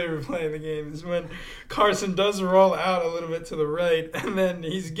 My favorite play of the game is when Carson does roll out a little bit to the right, and then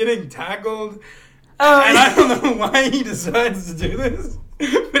he's getting tackled. And I don't know why he decides to do this,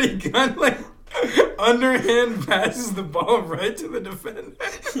 but he kind of underhand passes the ball right to the defender.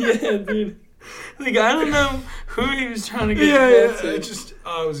 Yeah, dude. I don't know who he was trying to get to.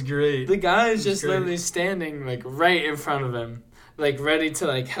 It was great. The guy is just literally standing right in front of him, ready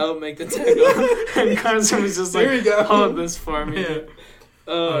to help make the tackle. And Carson was just hold this for me.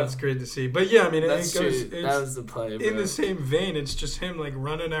 Yeah. It's great to see. But yeah, that was the play. Bro. In the same vein. It's just him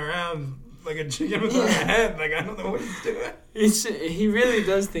running around like a chicken without a head. Like, I don't know what he's doing. He really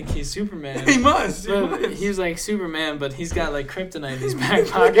does think he's Superman. He must. He's like Superman, but he's got like kryptonite in his back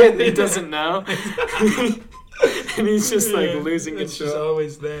pocket that he doesn't know. And he's just like losing control. It's just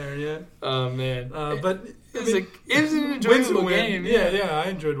always there, yeah. Oh, man. But it was an enjoyable game. Yeah, I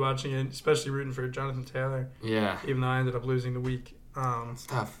enjoyed watching it, especially rooting for Jonathan Taylor. Yeah. Even though I ended up losing the week. It's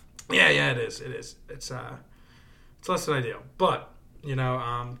tough. Yeah, it is. It's less than ideal. But,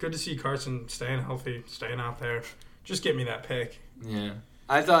 good to see Carson staying healthy, staying out there. Just get me that pick. Yeah.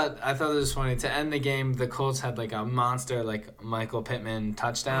 I thought it was funny. To end the game, the Colts had like a monster like Michael Pittman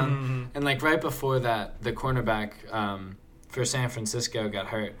touchdown. Mm-hmm. And like right before that, the cornerback for San Francisco got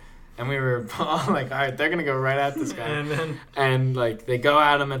hurt. And we were all like, all right, they're going to go right at this guy. And like they go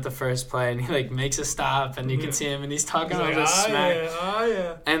at him at the first play and he like makes a stop and you can see him and he's talking all this smack.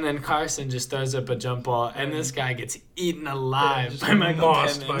 Yeah. And then Carson just throws up a jump ball and this guy gets eaten alive by Michael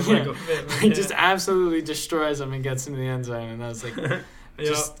Pittman. He just absolutely destroys him and gets into the end zone. And I was like...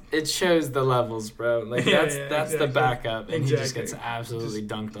 it shows the levels, bro. Like that's exactly. The backup, and he just gets absolutely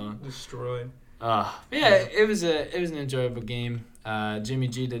dunked on, destroyed. It was an enjoyable game. Jimmy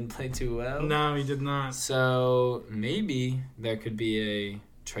G didn't play too well. No, he did not. So maybe there could be a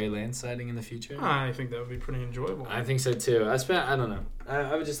Trey Lance sighting in the future. I think that would be pretty enjoyable. I think so too. I don't know.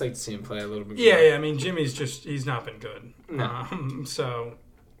 I would just like to see him play a little bit more. Yeah. I mean, Jimmy's he's not been good. No. So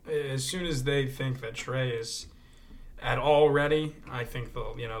as soon as they think that Trey is at all ready, I think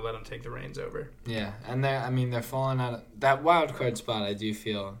they'll let him take the reins over. Yeah, and they're falling out of that wild card spot. I do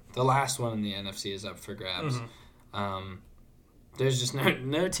feel the last one in the NFC is up for grabs. Mm-hmm. There's just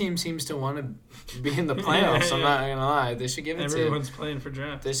no team seems to want to be in the playoffs. I'm not gonna lie. They should give it Everyone's playing for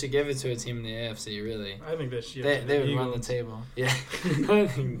draft. They should give it to a team in the AFC. Really, I think they should. They would run the table. Yeah,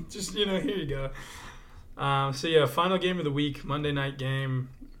 just here you go. Final game of the week, Monday night game.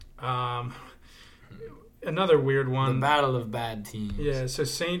 Another weird one. The battle of bad teams. Yeah, so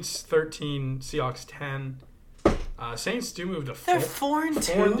Saints 13, Seahawks 10. Saints do move to 4. They're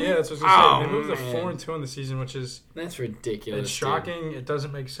 4-2? Yeah, that's what I was going to say. They moved to 4-2 in the season, which is... That's ridiculous. It's shocking. It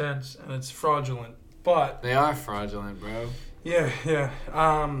doesn't make sense, and it's fraudulent. But... They are fraudulent, bro. Yeah.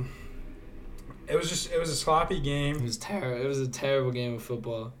 It was a sloppy game. It was terrible. It was a terrible game of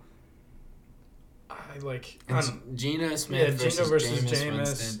football. Geno Smith versus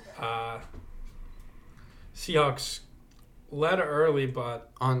Jameis. Seahawks led early, but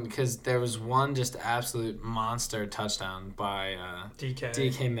because there was one just absolute monster touchdown by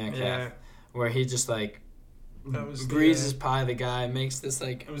DK Metcalf, where he just breezes by the guy, makes this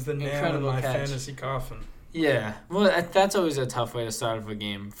it was the nail incredible in my catch. fantasy coffin. Yeah, well, that's always a tough way to start off a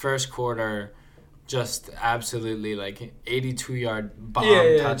game. First quarter, just absolutely 82-yard bomb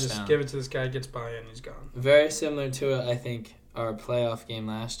touchdown. Just give it to this guy, gets by, and he's gone. Very similar to I think our playoff game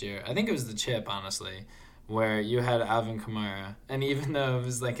last year. I think it was the chip, honestly, where you had Alvin Kamara, and even though it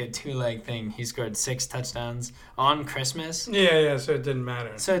was a 2-leg thing, he scored 6 touchdowns on Christmas. Yeah, so it didn't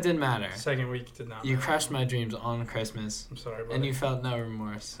matter. Second week did not You matter. crushed my dreams on Christmas. I'm sorry, buddy. And you felt no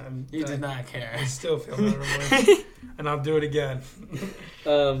remorse. You did not care. I still feel no remorse, and I'll do it again.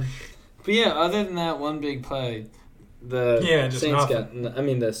 But yeah, other than that one big play, the Seahawks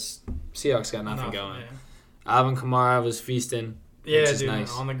got nothing going. Yeah. Alvin Kamara was feasting, which is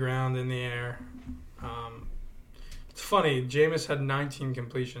nice. On the ground, in the air. It's funny, Jameis had 19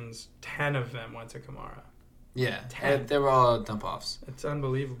 completions. 10 of them went to Kamara. Yeah, 10. They were all dump-offs. It's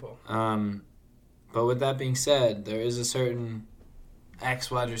unbelievable. But with that being said, there is a certain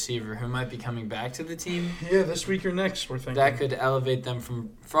ex-wide receiver who might be coming back to the team. Yeah, this week or next, we're thinking. That could elevate them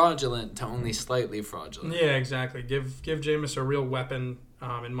from fraudulent to only slightly fraudulent. Yeah, exactly. Give Jameis a real weapon,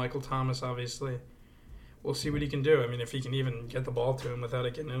 and Michael Thomas, obviously. We'll see what he can do. I mean, if he can even get the ball to him without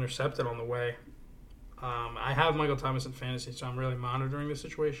it getting intercepted on the way. I have Michael Thomas in fantasy, so I'm really monitoring the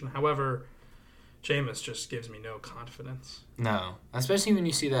situation. However, Jameis just gives me no confidence. No, especially when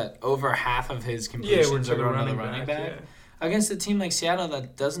you see that over half of his completions are going to the running back. Yeah. Against a team like Seattle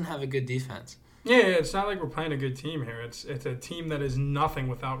that doesn't have a good defense. Yeah, it's not like we're playing a good team here. It's a team that is nothing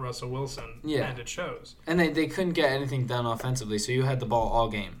without Russell Wilson, and it shows. And they couldn't get anything done offensively, so you had the ball all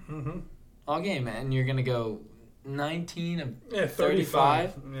game. Mm-hmm. All game, and you're going to go 19 of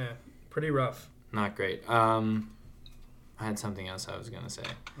 35. Yeah, pretty rough. Not great. I had something else I was going to say,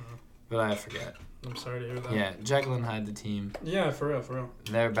 but I forget. I'm sorry to hear that. Yeah, Jekyll and Hyde, the team. Yeah, for real.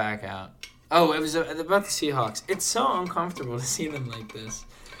 They're back out. Oh, it was about the Seahawks. It's so uncomfortable to see them like this.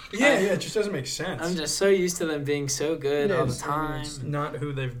 Yeah, it just doesn't make sense. I'm just so used to them being so good all the time. It's not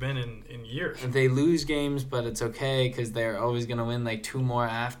who they've been in years. And they lose games, but it's okay because they're always going to win 2 more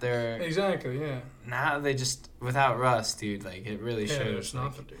after. Exactly, yeah. Now they just, without Russ, dude, it really shows. It's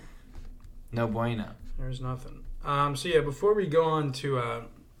nothing, dude. No bueno. There's nothing. So yeah, before we go on to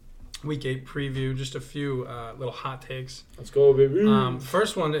Week 8 preview, just a few little hot takes. Let's go, baby.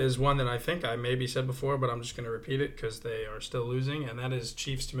 First one is one that I think I maybe said before, but I'm just going to repeat it because they are still losing, and that is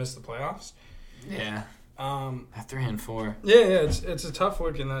Chiefs to miss the playoffs. Yeah. At 3-4. Yeah, it's a tough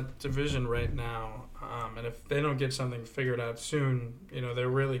look in that division right now, and if they don't get something figured out soon, they're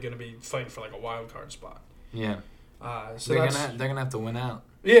really going to be fighting for like a wild card spot. Yeah. So they're gonna have to win out.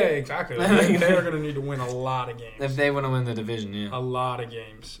 Yeah, exactly. They are going to need to win a lot of games. If they want to win the division, yeah. A lot of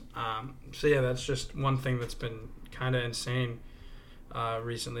games. So yeah, that's just one thing that's been kind of insane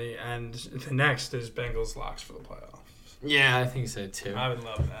recently, and the next is Bengals locks for the playoffs. Yeah, I think so too. I would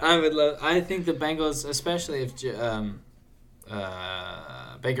love that. I think the Bengals, especially if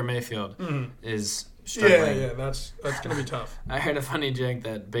Baker Mayfield is struggling. Yeah, that's going to be tough. I heard a funny joke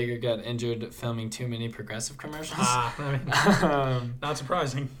that Baker got injured filming too many Progressive commercials. Not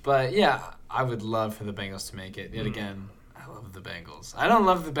surprising. But yeah, I would love for the Bengals to make it. Yet again, I love the Bengals. I don't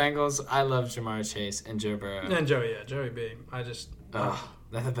love the Bengals. I love Jamar Chase and Joe Burrow. And Joey B.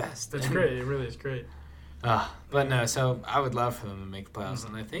 They're the best. It's great. It really is great. But no, so I would love for them to make the playoffs,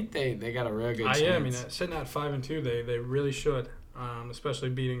 and I think they got a real good chance. Yeah, I mean, sitting at 5-2, they really should, especially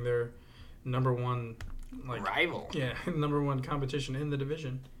beating their number one rival. Yeah, number one competition in the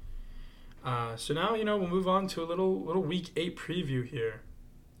division. So now we'll move on to a little Week 8 preview here.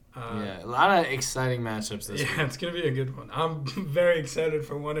 A lot of exciting matchups this week. Yeah, it's going to be a good one. I'm very excited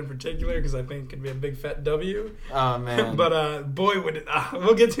for one in particular because I think it could be a big fat W. Oh, man. But, boy, would it...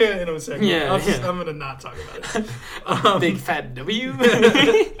 we'll get to it in a second. Yeah, I'm going to not talk about it. Big fat W.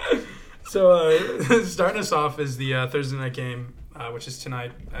 So, starting us off is the Thursday night game, which is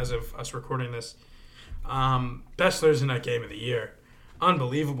tonight as of us recording this. Best Thursday night game of the year.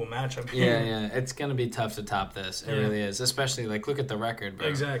 Unbelievable matchup. Yeah. It's going to be tough to top this. It really is. Especially, look at the record, bro.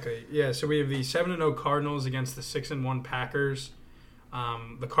 Exactly. Yeah, so we have the 7-0 Cardinals against the 6-1 Packers.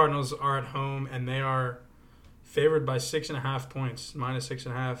 The Cardinals are at home, and they are favored by 6.5 points, minus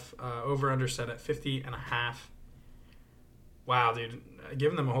 6.5. Over-under set at 50.5. Wow, dude.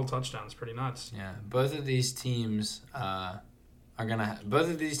 Giving them a whole touchdown is pretty nuts. Yeah, both of these teams both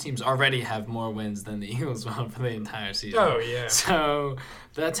of these teams already have more wins than the Eagles will for the entire season. Oh, yeah. So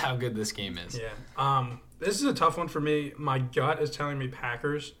that's how good this game is. Yeah. This is a tough one for me. My gut is telling me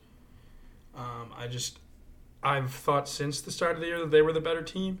Packers. I've thought since the start of the year that they were the better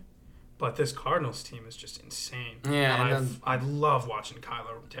team, but this Cardinals team is just insane. Yeah. And I love watching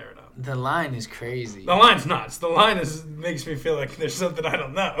Kyler tear it up. The line is crazy. The line's nuts. The line makes me feel like there's something I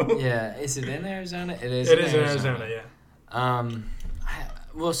don't know. Yeah. Is it in Arizona? It is. It is in Arizona, yeah. I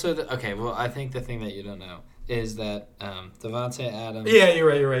think the thing that you don't know is that Devontae Adams. Yeah, you're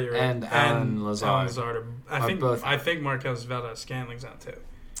right. And Alan Lazard. I think Marquez Valdes-Scantling's out too.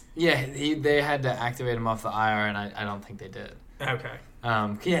 Yeah, they had to activate him off the IR, and I don't think they did. Okay.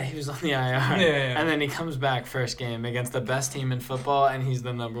 He was on the IR. Yeah. And then he comes back first game against the best team in football, and he's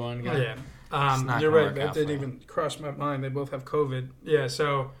the number one guy. Yeah. You're right. That didn't even cross my mind. They both have COVID. Yeah,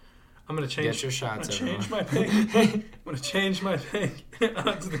 so I'm going to change. Get your shots, change my pick. I'm going to change my pick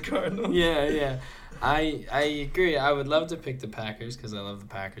onto the Cardinals. Yeah. I agree. I would love to pick the Packers because I love the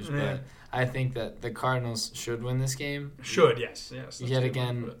Packers, but I think that the Cardinals should win this game. Should, yes. Yet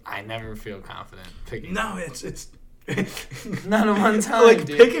again, I never feel confident picking. No, it's not at one time. Like,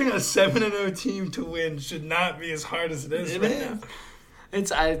 dude. Picking a 7-0 team to win should not be as hard as it is now.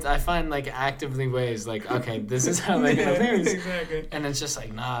 I find actively ways okay, this is how they're gonna lose. Exactly. And it's just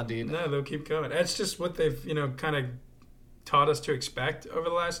nah, dude. No, they'll keep going. That's just what they've kind of taught us to expect over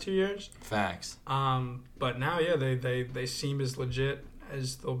the last 2 years. Facts. But now, yeah, they seem as legit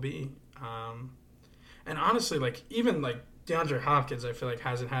as they'll be. And honestly, even DeAndre Hopkins, I feel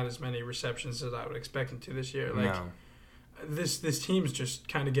hasn't had as many receptions as I would expect him to this year. No. This team's just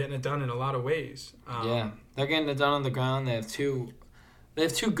kind of getting it done in a lot of ways. They're getting it done on the ground. They have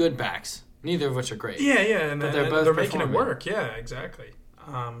two good backs, neither of which are great. Yeah, and they're making it work. Yeah, exactly.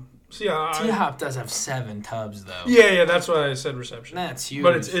 T-Hop does have 7 tubs, though. Yeah, that's why I said reception. That's huge.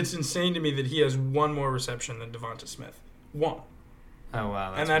 But it's insane to me that he has one more reception than Devonta Smith. One. Oh,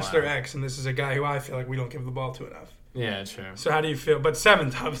 wow. That's their ex, and this is a guy who I feel like we don't give the ball to enough. Yeah, true. So how do you feel? But 7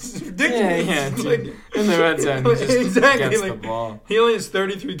 tubs is ridiculous. Yeah, in the red zone, he just gets the ball. He only has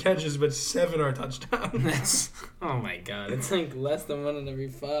 33 catches, but 7 are touchdowns. Oh my god, it's less than 1 in every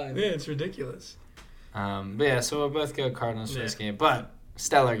 5. Yeah, it's ridiculous. But yeah, so we'll both go Cardinals for this game, but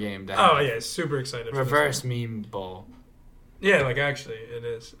stellar game. Oh yeah, super excited. Reverse meme bowl. Yeah, actually, it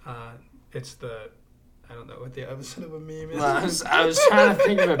is. It's the. I don't know what the opposite of a meme is. Well, I was trying to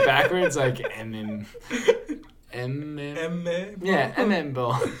think of it backwards, MM. Yeah, MM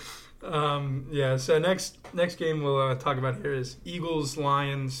bowl. So next game we'll talk about here is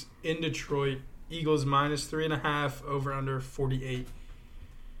Eagles-Lions in Detroit. Eagles -3.5, over under 48.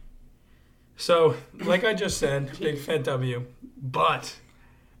 So, like I just said, big fat W. But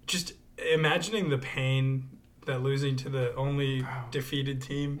just imagining the pain that losing to the only defeated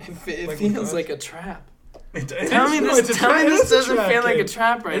team. It feels like a trap. Tell me this doesn't feel like a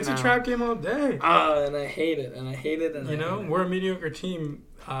trap right now. It's a trap game all day. Oh, and I hate it. We're a mediocre team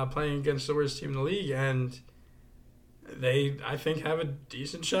playing against the worst team in the league, and they, I think, have a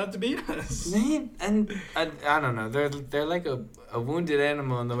decent shot to beat us. And I don't know. They're like a wounded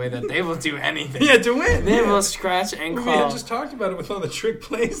animal in the way that they will do anything. Yeah, to win. They will scratch and claw. We had just talked about it with all the trick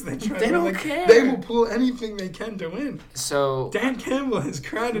plays they try. They don't care. They will pull anything they can to win. So Dan Campbell has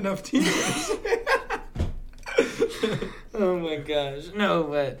cried enough tears. Oh my gosh. No,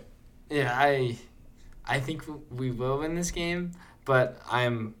 but yeah, I think we will win this game, but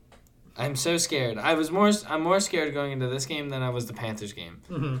I'm so scared. I'm more scared going into this game than I was the Panthers game.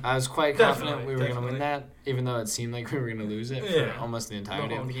 Mm-hmm. I was quite confident we were going to win that, even though it seemed like we were going to lose it for almost the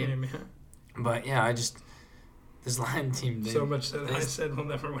entirety of the game. But yeah, this Lion team. So much that I said we'll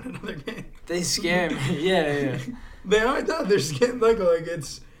never win another game. They scare me. Yeah. They are. No, they're scared. Like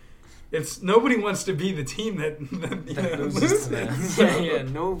it's nobody wants to be the team that loses. Yeah,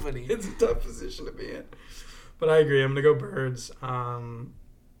 nobody. It's a tough position to be in. But I agree. I'm gonna go Birds.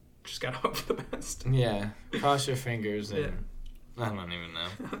 Just gotta hope for the best. Yeah, cross your fingers. And I don't even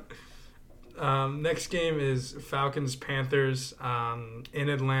know. Next game is Falcons-Panthers in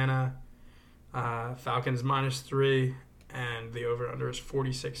Atlanta. Falcons -3, and the over/under is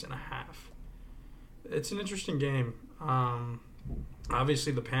 46.5. It's an interesting game.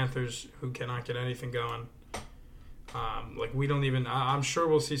 Obviously, the Panthers, who cannot get anything going. We don't even. I'm sure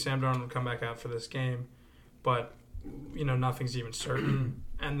we'll see Sam Darnold come back out for this game, but nothing's even certain.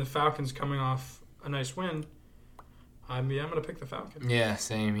 And the Falcons coming off a nice win. I'm gonna pick the Falcons. Yeah,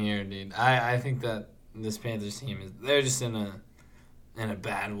 same here, dude. I think that this Panthers team they're just in a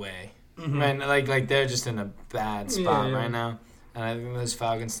bad way. Mm-hmm. Right? Like they're just in a bad spot right now. And I think this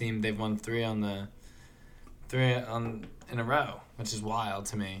Falcons team, they've won three in a row, which is wild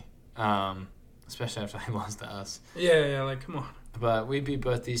to me. Especially after they lost to us. Yeah, come on. But we beat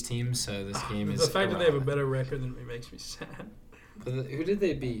both these teams, so this game is the fact that they have a better record than me makes me sad. But who did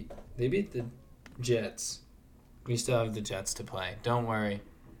they beat? They beat the Jets. We still have the Jets to play. Don't worry.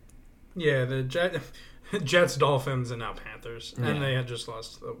 Yeah, the Jets, Dolphins, and now Panthers. Yeah. And they had just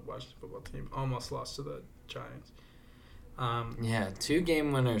lost to the Washington football team. Almost lost to the Giants. 2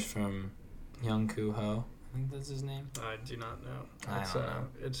 game winners from Young Koo-ho. I think that's his name. I do not know. I don't know.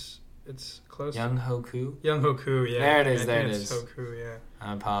 It's close. Young Ho-koo? Young Ho-koo, yeah. There it is. It's Ho-koo, yeah.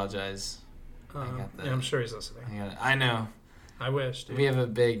 I apologize. I'm sure he's listening. I know. I wish, dude. We have a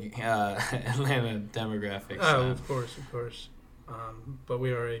big Atlanta demographic. Oh, of course. But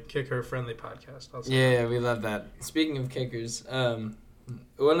we are a kicker-friendly podcast. Yeah, we love that. Speaking of kickers, one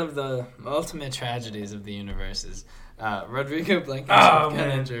of the ultimate tragedies of the universe is Rodrigo Blankenship got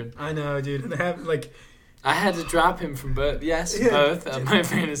injured. I know, dude. I had to drop him from both. Both of my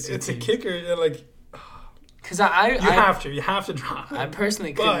fantasy It's teams. a kicker, Because you have to drop him. I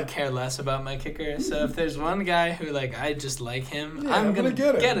personally couldn't care less about my kicker. So if there's one guy who I just like him, I'm gonna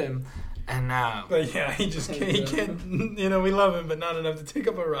get him. And now, but yeah, he can't. We love him, but not enough to take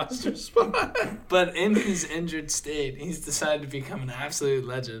up a roster spot. But in his injured state, he's decided to become an absolute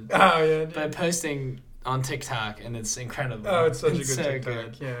legend. Oh yeah, dude. By posting on TikTok, and it's incredible. Oh, it's such a good so TikTok.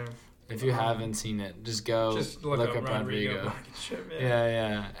 Good. Yeah. If you haven't seen it, just look up Rodrigo.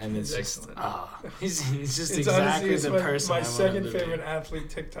 Yeah, and it's excellent. He's just exactly the person. My second favorite athlete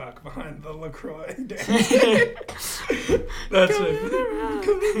TikTok behind the LaCroix. That's my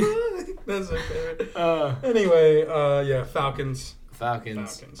favorite. Anyway, Falcons.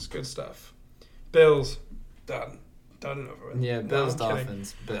 Good stuff. Bills, done and over with. Yeah, Bills,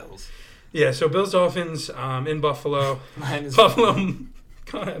 Dolphins, Bills. Yeah, so Bills, Dolphins in Buffalo. Buffalo.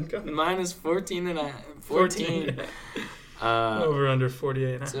 Go ahead. Minus 14. Over under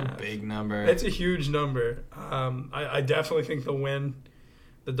 48.5. It's a big number. It's a huge number. I definitely think they'll win.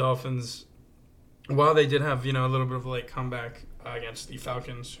 The Dolphins, while they did have a little bit of a comeback against the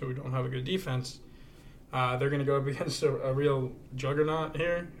Falcons, who don't have a good defense, they're going to go up against a real juggernaut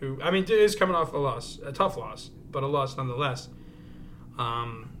here. Who is coming off a tough loss, but a loss nonetheless.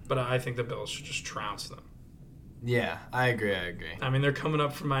 But I think the Bills should just trounce them. Yeah, I agree. They're coming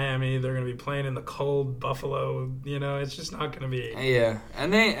up from Miami. They're going to be playing in the cold Buffalo. It's just not going to be. Yeah,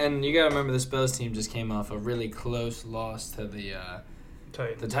 and you got to remember this Bills team just came off a really close loss to the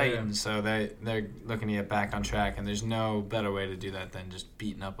Titans. The Titans. So they're looking to get back on track, and there's no better way to do that than just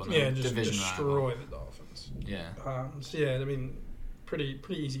beating up on the just division destroy rival. the Dolphins. Yeah. So yeah, I mean, pretty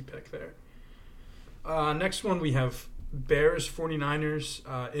easy pick there. Next one we have Bears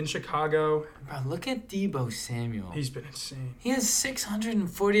 49ers in Chicago. Bro, look at Deebo Samuel. He's been insane. He has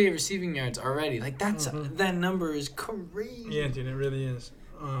 648 receiving yards already. Like that number is crazy. Yeah, dude, it really is.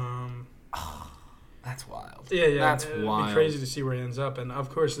 That's wild. Yeah, That's it'd wild. be crazy to see where he ends up, and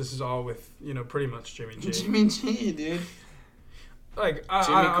of course this is all with pretty much Jimmy G. Jimmy G, dude. Like Jimmy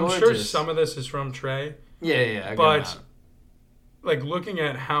I'm sure Gorgeous. some of this is from Trey. Yeah. But like looking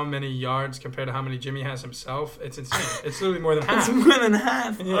at how many yards compared to how many Jimmy has himself, it's insane. It's literally more than half. That's more than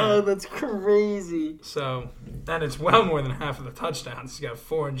half. Yeah. Oh, that's crazy. So, and it's well more than half of the touchdowns. He's got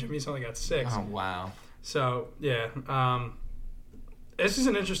 4, and Jimmy's only got 6. Oh, wow. So, yeah. This is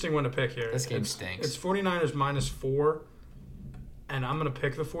an interesting one to pick here. This game stinks. It's 49ers -4, and I'm going to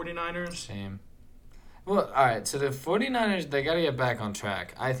pick the 49ers. Same. Well, all right, so the 49ers, they got to get back on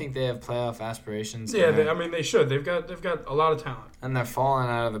track. I think they have playoff aspirations. Yeah, they should. They've got a lot of talent. And they're falling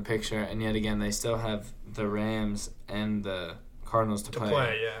out of the picture, and yet again, they still have the Rams and the Cardinals to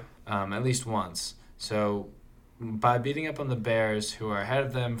play. At least once. So by beating up on the Bears, who are ahead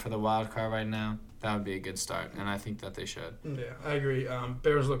of them for the wild card right now, that would be a good start, and I think that they should. Yeah, I agree.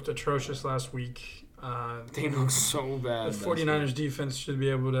 Bears looked atrocious last week. They look so bad. The 49ers defense should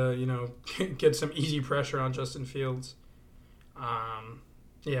be able to, get some easy pressure on Justin Fields.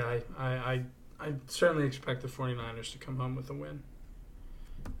 I certainly expect the 49ers to come home with a win.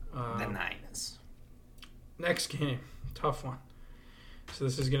 The Niners. Next game, tough one. So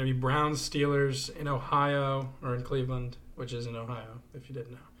this is going to be Browns-Steelers in Ohio, or in Cleveland, which is in Ohio, if you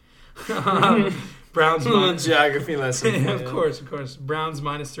didn't know. Browns minus geography lesson. of course. Browns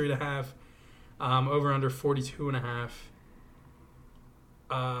 -3.5. Over under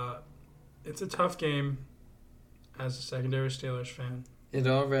 42.5. It's a tough game as a secondary Steelers fan. It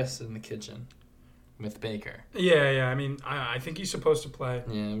all rests in the kitchen with Baker. Yeah. I mean, I think he's supposed to play.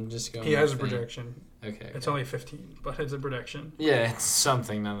 Yeah, I'm just going. He has a projection. Okay. It's only 15, but it's a projection. Yeah, it's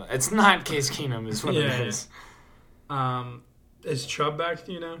something. It's not Case Keenum, is what it is. Is Chubb back?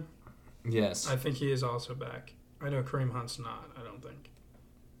 Do you know? Yes. I think he is also back. I know Kareem Hunt's not. I don't think.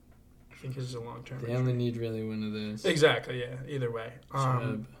 I think this is a long-term. They only need really one of those. Exactly. Yeah. Either way.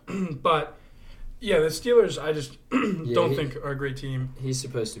 But yeah, the Steelers, I just don't think are a great team. He's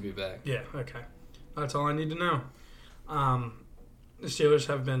supposed to be back. Yeah. Okay. That's all I need to know. The Steelers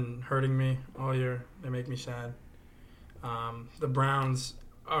have been hurting me all year. They make me sad. The Browns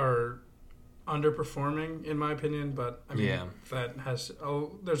are underperforming, in my opinion, but I mean that has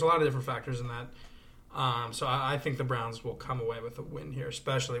there's a lot of different factors in that. So I think the Browns will come away with a win here,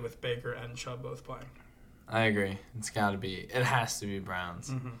 especially with Baker and Chubb both playing. I agree. It has to be Browns.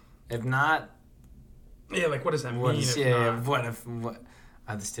 Mm-hmm. If not, yeah, like what does that mean? What are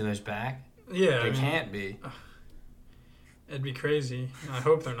the Steelers back? Yeah, they can't be. It'd be crazy. I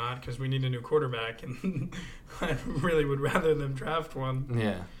hope they're not, because we need a new quarterback, and I really would rather them draft one.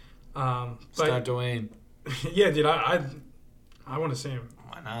 Yeah. Start Dwayne. Yeah, dude, I want to see him.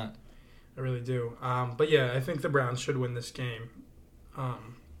 Why not? I really do. But yeah, I think the Browns should win this game.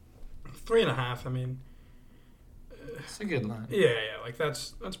 3.5. I mean, it's a good line. Yeah. Like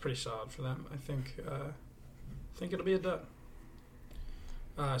that's pretty solid for them. I think it'll be a dub.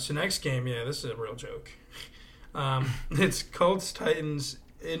 So next game, this is a real joke. It's Colts Titans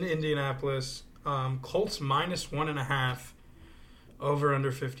in Indianapolis. Colts -1.5. Over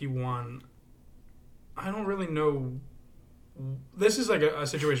under 51. I don't really know. This is like a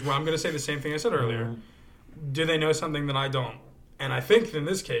situation where I'm going to say the same thing I said earlier. Do they know something that I don't? And I think in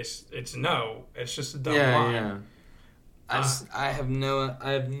this case, it's no. It's just a dumb line. Yeah. I have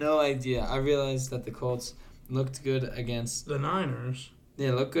no idea. I realized that the Colts looked good against the Niners.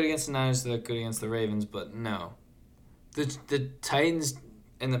 Yeah, looked good against the Niners. They looked good against the Ravens, but no. The Titans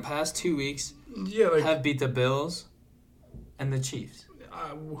in the past 2 weeks have beat the Bills and the Chiefs.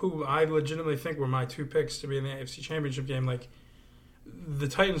 Who I legitimately think were my 2 picks to be in the AFC Championship game. Like, the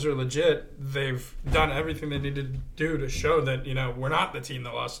Titans are legit. They've done everything they need to do to show that, we're not the team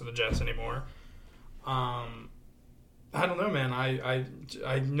that lost to the Jets anymore. I don't know, man. I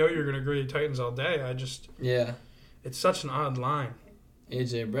know you're going to agree Titans all day. It's such an odd line.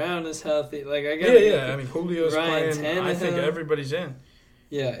 A.J. Brown is healthy. Like, I get it. I mean, Julio's playing. Tannehill. I think everybody's in.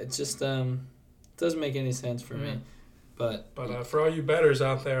 Yeah, it just doesn't make any sense for me. But for all you bettors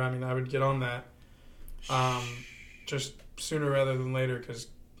out there, I mean, I would get on that just sooner rather than later, because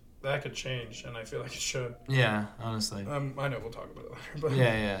that could change, and I feel like it should. Yeah, honestly. I know we'll talk about it later. But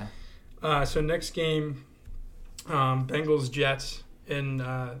yeah. So next game, Bengals Jets. in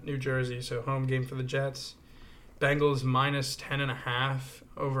New Jersey, so home game for the Jets. Bengals minus 10.5,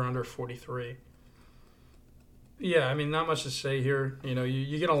 over under 43. Yeah, I mean, not much to say here. You know,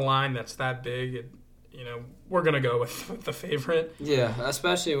 you get a line that's that big, we're going to go with the favorite. Yeah,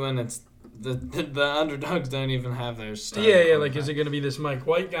 especially when it's the underdogs don't even have their stuff. Yeah, like, is it going to be this Mike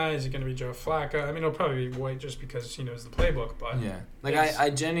White guy? Is it going to be Joe Flacco? I mean, it'll probably be White just because he knows the playbook, but... Yeah, like, I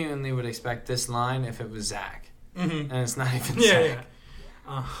genuinely would expect this line if it was Zach. Mm-hmm. And it's not even Zach.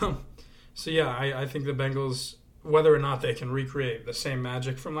 Yeah. So, yeah, I think the Bengals, whether or not they can recreate the same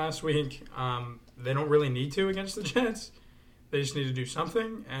magic from last week, they don't really need to against the Jets. They just need to do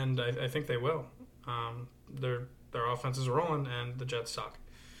something, and I think they will. Their offense is rolling, and the Jets suck.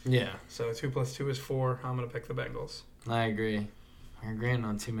 Yeah. So 2 + 2 is 4. I'm going to pick the Bengals. I agree. I'm agreeing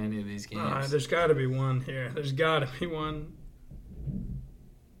on too many of these games. There's got to be one here. There's got to be one.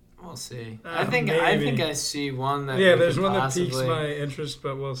 We'll see. I think I see one that. Yeah, there's one that piques my interest,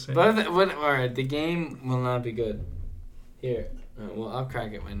 but we'll see. But all right, the game will not be good. Here, well, I'll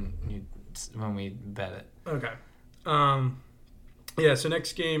crack it when we bet it. Okay. Yeah. So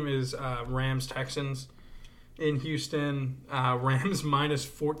next game is Rams Texans in Houston. Rams minus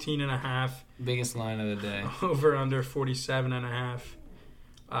 14.5. Biggest line of the day. Over under 47.5.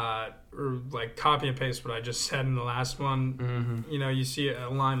 Or like copy and paste what I just said in the last one. Mm-hmm. You know, you see a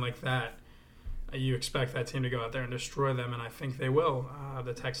line like that, you expect that team to go out there and destroy them, and I think they will.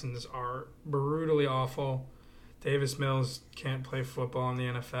 The Texans are brutally awful. Davis Mills can't play football in the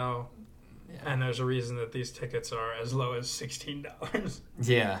NFL, and there's a reason that these tickets are as low as $16.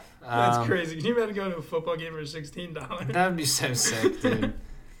 Yeah. That's crazy. Can you imagine going to a football game for $16? That would be so sick, dude.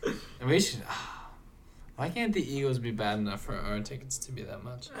 And we should... Why can't the Eagles be bad enough for our tickets to be that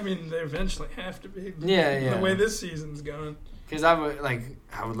much? I mean, they eventually have to be. Yeah. The way this season's going. Because I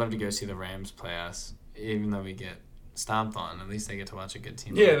would love to go see the Rams play us, even though we get stomped on. At least I get to watch a good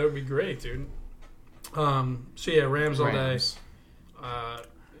team. Yeah, that would be great, dude. So yeah, Rams all day.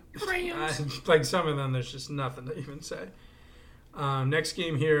 Rams. Like some of them, there's just nothing to even say. Next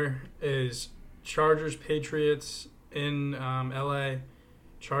game here is Chargers Patriots in LA.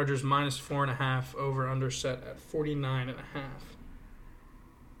 Chargers minus 4.5, over under set at 49.5.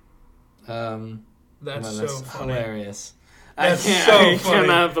 That's so funny. Hilarious. That's I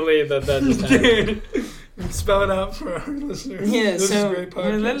cannot believe that just happened. Dude, spell it out for our listeners. Yeah, this is great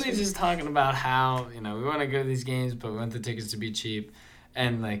we're literally just talking about how, we want to go to these games, but we want the tickets to be cheap.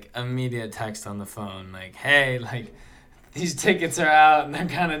 And, immediate text on the phone, hey, these tickets are out and they're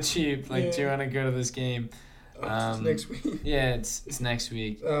kind of cheap. Do you want to go to this game? It's next week. Yeah, it's next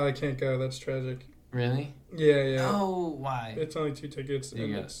week. Oh, I can't go. That's tragic. Really? Yeah. Oh, why? It's only 2 tickets. You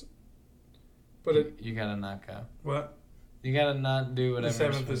gotta not go. What? You gotta not do whatever. The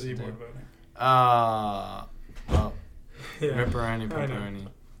 7th is e-board voting. Well, yeah. Ripperoni, pepperoni.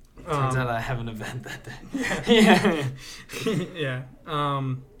 Turns out I have an event that day. Yeah. Yeah.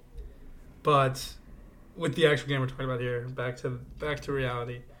 But with the actual game we're talking about here, back to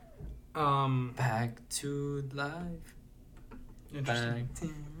reality. Back to life. Interesting.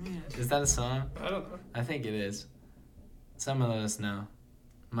 Is that a song? I don't know. I think it is. Someone let us know.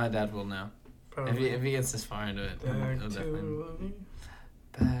 My dad will know. Probably. If he gets this far into it, he'll definitely.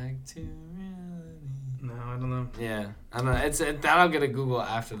 Back to reality. No, I don't know. Yeah, I don't know. That'll get a Google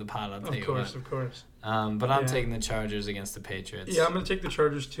after the pod. I'll tell you what. Of course. But I'm taking the Chargers against the Patriots. Yeah, I'm gonna take the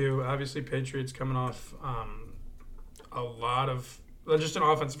Chargers too. Obviously, Patriots coming off a lot of just an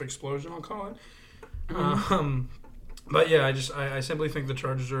offensive explosion, I'll call it. Mm-hmm. But yeah, I simply think the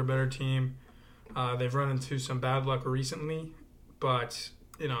Chargers are a better team. They've run into some bad luck recently, but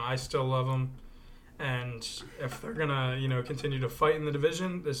I still love them. And if they're gonna continue to fight in the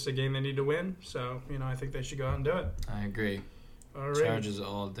division, this is a game they need to win. So I think they should go out and do it. I agree. All right. Chargers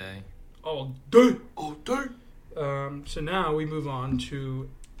all day. All day. All day. So now we move on to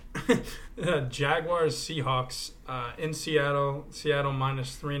Jaguars Seahawks in Seattle. Seattle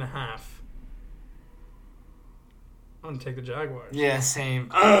minus 3.5. I'm going to take the Jaguars. Yeah, same.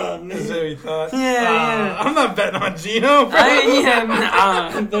 That's what we thought. Yeah. I'm not betting on Gino, bro.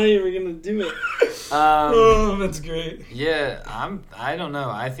 I thought you were going to do it. That's great. Yeah, I don't know.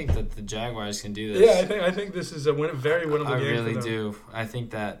 I think that the Jaguars can do this. Yeah, I think this is a very winnable game for them. I really do. I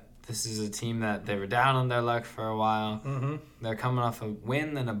think that this is a team that they were down on their luck for a while. Mm-hmm. They're coming off a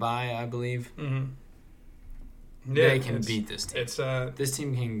win and a bye, I believe. Mm-hmm. Yeah, they can beat this team. This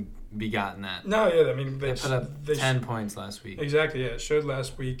team can be gotten at. No, yeah, I mean they put up 10 points last week. Exactly, yeah. It showed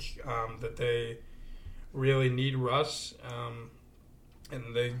last week that they really need Russ,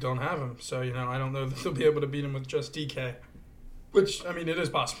 and they don't have him. So I don't know that they'll be able to beat him with just DK. which, I mean, it is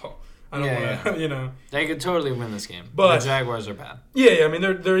possible. I don't want to, you know. They could totally win this game. But the Jaguars are bad. Yeah, I mean,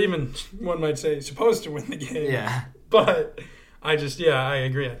 they're even, one might say, supposed to win the game. Yeah. But I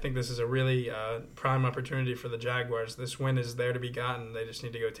agree. I think this is a really prime opportunity for the Jaguars. This win is there to be gotten. They just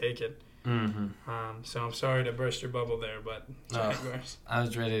need to go take it. Mm-hmm. So I'm sorry to burst your bubble there, but Jaguars. I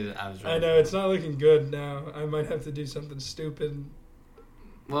was ready. I know, it's not looking good now. I might have to do something stupid.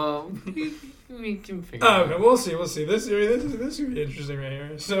 Well, we can figure it out. Okay, we'll see. This will be interesting right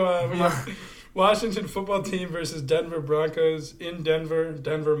here. So we have Washington football team versus Denver Broncos in Denver.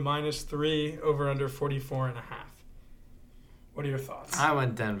 Denver -3, over under 44.5. What are your thoughts? I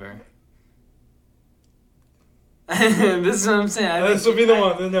went Denver. This is what I'm saying. This will be the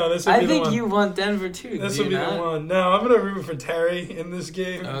one. No, this will be the one. I think you want Denver too. This will be the one. No, I'm going to root for Terry in this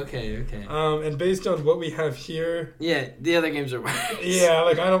game. Okay. And based on what we have here... Yeah, the other games are worse. Yeah,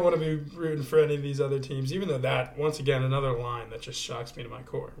 like I don't want to be rooting for any of these other teams, even though that, once again, another line that just shocks me to my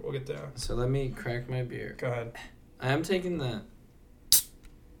core. We'll get down. So let me crack my beer. Go ahead. I am taking the...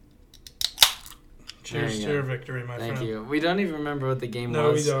 Cheers to your victory, my friend. Thank you. We don't even remember what the game was.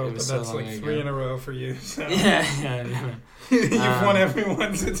 No, we don't, but that's like 3 in a row for you. So. Yeah. You've won every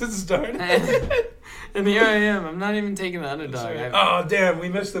one since it started. And here I am. I'm not even taking the underdog. Right. Oh, damn. We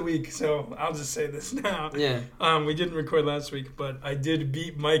missed the week, so I'll just say this now. Yeah. We didn't record last week, but I did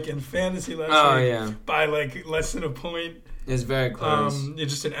beat Mike in fantasy last week by like less than a point. It's very close.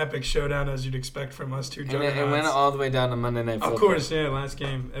 It's just an epic showdown, as you'd expect from us two juggernauts. And it went all the way down to Monday Night Football. Of course, yeah, last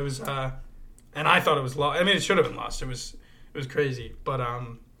game. It was... and I thought it was lost. I mean, it should have been lost. It was crazy. But,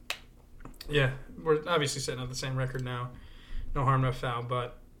 yeah, we're obviously sitting at the same record now. No harm, no foul,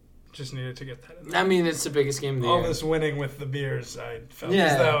 but just needed to get that in there. I mean, it's the biggest game of the year. All this winning with the beers, I felt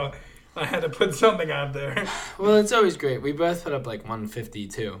as though I had to put something out there. Well, it's always great. We both put up like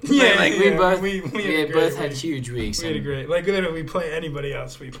 152. Yeah, we both had huge weeks. We had a great. Like, literally, we play anybody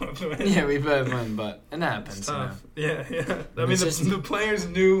else, we both win. Yeah, we both win, but it happens. It's tough. Yeah. I mean, the players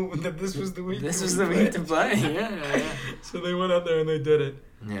knew that this was the week. This was the week to play. Yeah. So they went out there and they did it.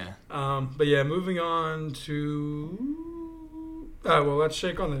 Yeah. But yeah, moving on to. Well, let's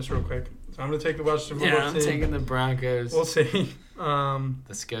shake on this real quick. So I'm going to take the Washington football team. I'm taking the Broncos. We'll see.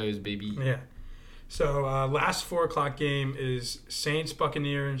 The Scots, baby. Yeah. So last 4:00 game is Saints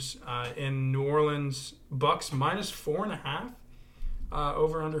Buccaneers in New Orleans. Bucks -4.5.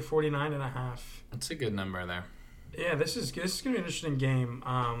 Over under 49.5. That's a good number there. Yeah, this is going to be an interesting game.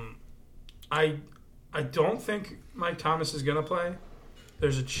 I don't think Mike Thomas is going to play.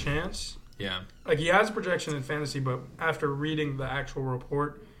 There's a chance. Yeah. Like, he has a projection in fantasy, but after reading the actual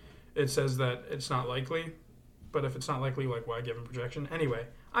report, it says that it's not likely. But if it's not likely, like, why give him projection? Anyway,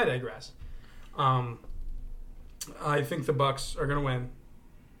 I digress. I think the Bucks are going to win.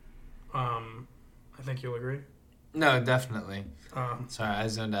 I think you'll agree. No, definitely. Sorry, I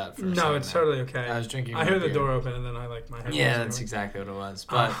zoned out for a second. No, it's totally okay. I was drinking I heard the door open, and then I like my head. Yeah, that's exactly what it was.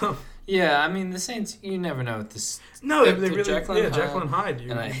 But, yeah, I mean, the Saints, you never know what this... No, they really... Jekyll and Hyde.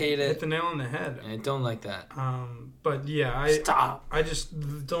 And I hate it. Hit the nail on the head. And I don't like that. But, yeah, Stop. I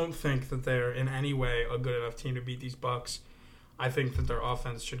just don't think that they're in any way a good enough team to beat these Bucks. I think that their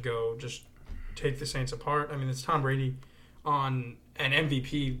offense should go just take the Saints apart. I mean, it's Tom Brady on an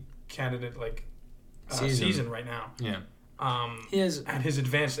MVP candidate, like, season right now. Yeah. He is at his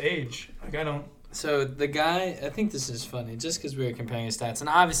advanced age. Like, I don't... So, the guy... I think this is funny, just because we were comparing his stats. And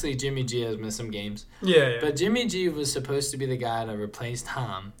obviously, Jimmy G has missed some games. Yeah. But Jimmy G was supposed to be the guy to replace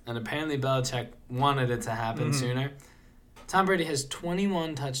Tom. And apparently, Belichick wanted it to happen sooner. Tom Brady has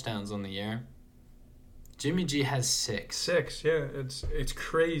 21 touchdowns on the year. Jimmy G has 6. 6, yeah. It's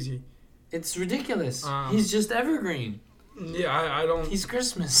crazy. It's ridiculous. He's just evergreen. Yeah, I don't... He's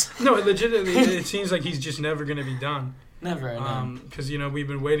Christmas. No, legitimately, it seems like he's just never going to be done. Never, no. Because, we've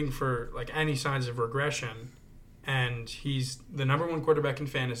been waiting for, like, any signs of regression, and he's the number 1 quarterback in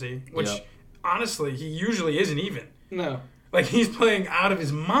fantasy, which, honestly, he usually isn't even. No. Like, he's playing out of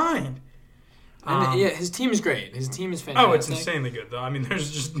his mind. And his team is great. His team is fantastic. Oh, it's insanely good, though. I mean,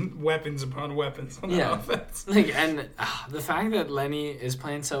 there's just weapons upon weapons on the offense. Like, and the fact that Lenny is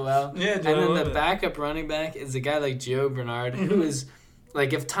playing so well. Yeah, dude, and then the backup running back is a guy like Gio Bernard, who is,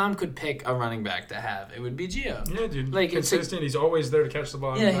 like, if Tom could pick a running back to have, it would be Gio. Yeah, dude. Like, consistent. He's always there to catch the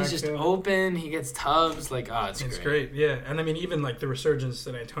ball. Yeah, he's just open. He gets tubs. Like, it's great. It's great, yeah. And, I mean, even, like, the resurgence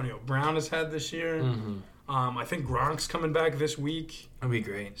that Antonio Brown has had this year. I think Gronk's coming back this week. That'd be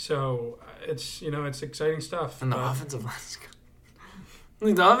great. So, it's, it's exciting stuff. And the offensive line is good.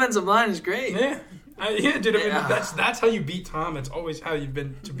 Like, the offensive line is great. Yeah. Dude, I mean, that's how you beat Tom. It's always how you've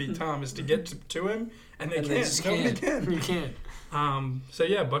been to beat Tom, is to get to him, and they can't. Nobody can. You can't. So,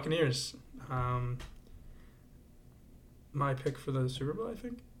 yeah, Buccaneers. my pick for the Super Bowl, I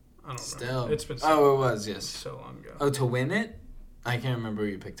think. I don't Still. remember. It's been it was, yes. so long ago. Oh, to win it? I can't remember who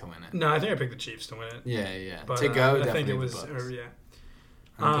you picked to win it. No, I think I picked the Chiefs to win it. Yeah. But, to go, I definitely think it was, the Bucks. yeah.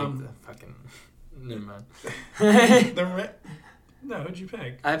 I picked the fucking... Never mind. No, who'd you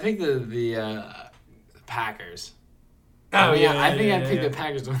pick? I picked the Packers. Oh, I think I picked the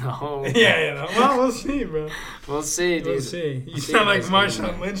Packers to win the whole... Yeah. Well, we'll see, bro. We'll see, dude. We'll see. You sound like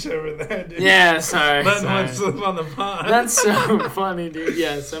Marshawn Lynch over there, dude. Yeah, sorry. Letting one slip on the pod. That's so funny, dude.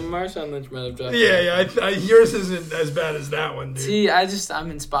 Yeah, so Marshawn Lynch might have dropped. Yeah. Yours isn't as bad as that one, dude. See,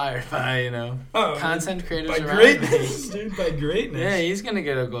 I'm inspired by, content creators by around greatness, me. dude, by greatness. Yeah, he's going to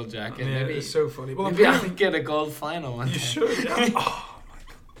get a gold jacket. Yeah, maybe it's so funny. Well, maybe I'll get a gold flannel one day. You should. Yeah. Oh, my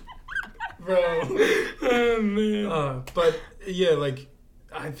God. Bro. Oh, man. But, yeah,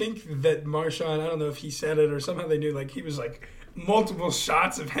 I think that Marshawn, I don't know if he said it or somehow they knew, he was, multiple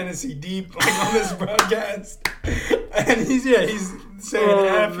shots of Hennessy deep on this broadcast. And he's saying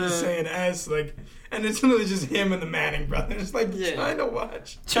F, he's saying S, and it's literally just him and the Manning brothers, trying to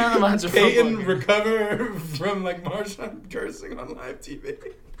watch a Peyton football recover from, Marshawn cursing on live TV.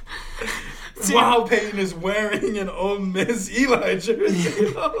 While Peyton is wearing an Ole Miss Eli jersey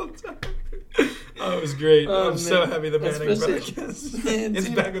the whole time. Oh, it was great. I'm so happy the Manning broadcast is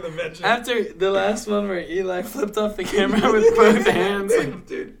back with a vengeance. After the last one where Eli flipped off the camera with both hands.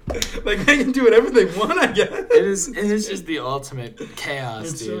 Dude, they can do whatever they want, I guess. It is just the ultimate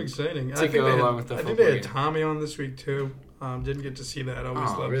chaos, It's dude. so exciting. To go along with the I football think they had game. Tommy on this week, too. Didn't get to see that. I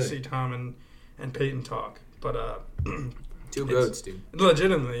always love really? to see Tom and Peyton talk. But Two goats, dude.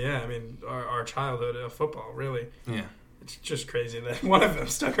 Legitimately, yeah. I mean, our childhood of football, really. Yeah. It's just crazy that one of them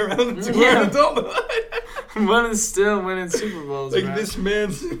stuck around until we're an adult. One is still winning Super Bowls, bro. This man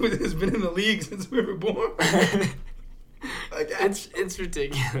has been in the league since we were born. It's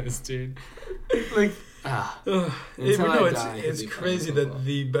ridiculous, dude. It's crazy that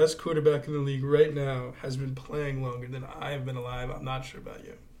the best quarterback in the league right now has been playing longer than I have been alive. I'm not sure about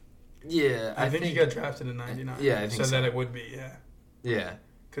you. Yeah, I think he got drafted in '99. Yeah, I think so. That it would be, yeah. Yeah.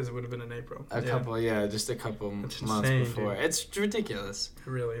 Because it would have been in April. Just a couple months insane, before. Dude. It's ridiculous. It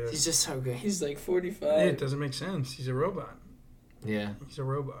really is. He's just so good. He's 45. Yeah, it doesn't make sense. He's a robot. Yeah. He's a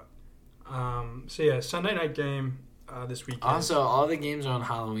robot. Sunday night game this weekend. Also, all the games are on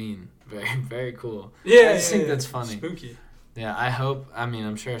Halloween. Very, very cool. Yeah, I just think that's funny. Spooky. Yeah,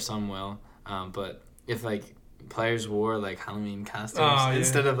 I'm sure some will. But if, players wore, Halloween costumes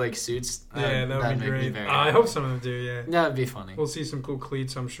instead of, suits, that would be great. I hope some of them do, yeah. That would be funny. We'll see some cool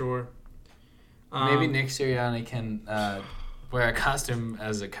cleats, I'm sure. Maybe Nick Sirianni can wear a costume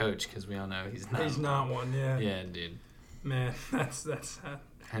as a coach, because we all know he's not. He's not one, yeah. Yeah, dude. Man, that's sad.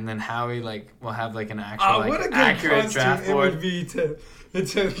 And then Howie will have an actual what a good accurate costume draft it board. would be to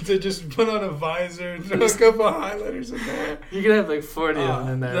just put on a visor, throw a couple of highlighters in there. You could have 40 of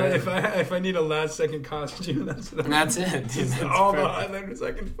them in there. If I need a last second costume, that's it. That's all perfect. the highlighters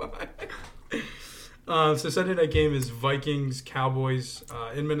I can find. So Sunday night game is Vikings Cowboys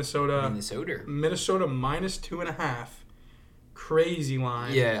in Minnesota. Minnesota minus 2.5. Crazy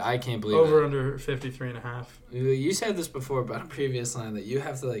line. Yeah, I can't believe over that. Under 53.5. You said this before about a previous line that you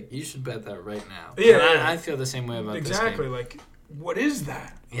have to you should bet that right now. Yeah, I feel the same way about this game. What is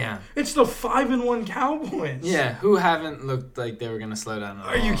that? Yeah, it's the 5-1 Cowboys. Yeah, who haven't looked like they were gonna slow down at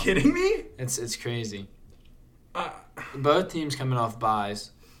all. Are you kidding me? It's crazy. Both teams coming off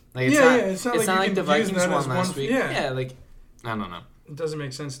buys. It's not like the Vikings won last week. Yeah, I don't know. It doesn't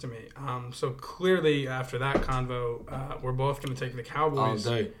make sense to me. So clearly after that convo, we're both going to take the Cowboys.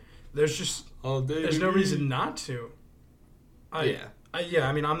 All day. There's no reason not to. I'm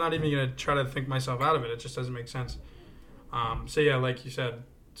not even going to try to think myself out of it. It just doesn't make sense. Like you said,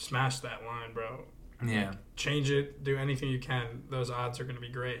 smash that line, bro. Yeah. Change it. Do anything you can. Those odds are going to be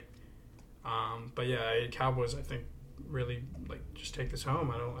great. Cowboys, I think, really just take this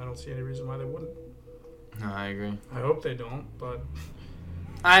home. I don't see any reason why they wouldn't. No, I agree. I hope they don't, but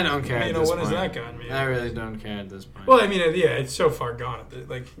I don't care. At this what point. has that gotten me? I really don't care at this point. Well, it's so far gone.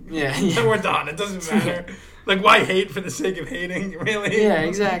 We're done. It doesn't matter. Why hate for the sake of hating? Really? Yeah,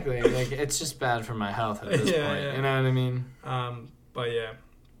 exactly. It's just bad for my health at this point. Yeah. You know what I mean?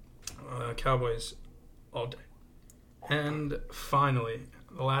 Cowboys all day. And finally,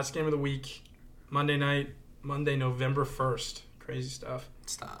 the last game of the week, Monday night, Monday, November 1st. Crazy stuff.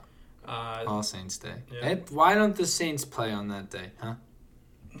 Stop. All Saints Day. Yeah. Why don't the Saints play on that day, huh?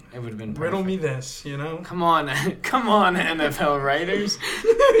 It would have been perfect. Riddle me this, Come on, NFL writers.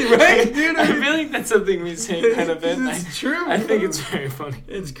 Right, dude? I feel like that's something we say quite a bit. It's true. I think it's very funny.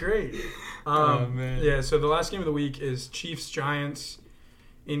 It's great. Oh, man. Yeah, so the last game of the week is Chiefs-Giants.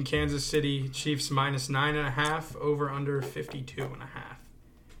 in Kansas City. Chiefs minus 9.5, over under 52.5.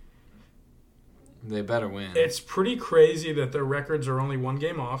 They better win. It's pretty crazy that their records are only one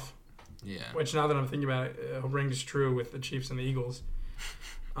game off. Yeah. Which, now that I'm thinking about it, rings true with the Chiefs and the Eagles.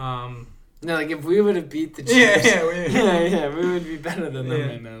 No, like if we would have beat the Chiefs, we would be better than them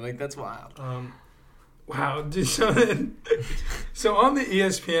right now. Like that's wild. Wow, dude. So on the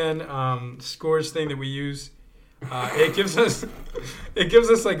ESPN scores thing that we use, it gives us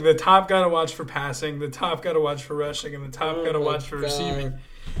like the top guy to watch for passing, the top guy to watch for rushing, and the top guy to watch for receiving.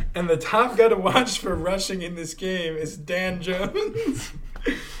 And the top guy to watch for rushing in this game is Dan Jones.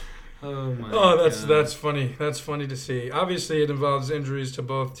 That's funny. That's funny to see. Obviously, it involves injuries to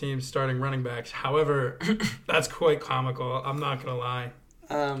both teams' starting running backs. However, that's quite comical. I'm not gonna lie.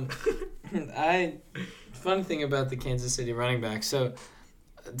 Funny thing about the Kansas City running backs. So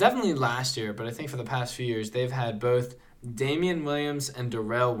definitely last year, but I think for the past few years, they've had both Damian Williams and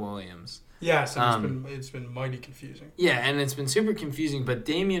Darrell Williams. Yes, and it's been mighty confusing. Yeah, and it's been super confusing, but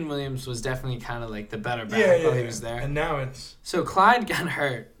Damian Williams was definitely kind of like the better back while he was there. And now it's... So Clyde got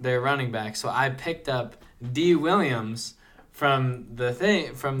hurt, their running back, so I picked up D. Williams from the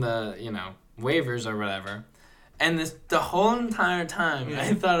waivers or whatever. And the whole entire time,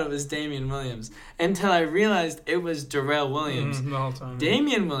 I thought it was Damian Williams until I realized it was Darrell Williams. The whole time.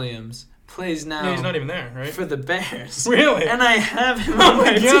 Damian Williams plays now. No, he's not even there, right? For the Bears. Really? And I have him on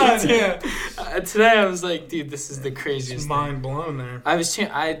my team. Yeah. Today I was like, dude, this is the craziest. It's mind blown there.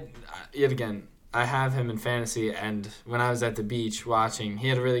 Yet again, I have him in fantasy, and when I was at the beach watching, he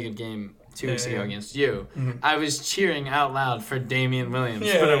had a really good game 2 weeks ago against you. Mm-hmm. I was cheering out loud for Damian Williams,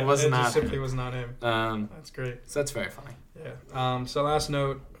 but it was not. Just simply was not him. That's great. So that's very funny. Yeah. So last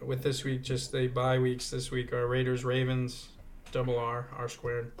note with this week, just the bye weeks this week are Raiders, Ravens, double R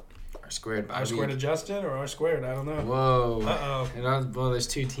squared. R squared adjusted or R squared? I don't know. Whoa. Uh-oh. Well, there's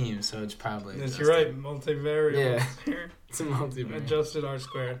two teams, so it's probably adjusted. You're right. Multivariable. Yeah. It's a multivariable. Adjusted R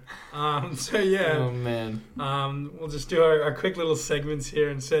squared. So, yeah. Oh, man. We'll just do our quick little segments here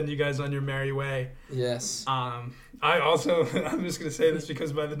and send you guys on your merry way. Yes. I'm just going to say this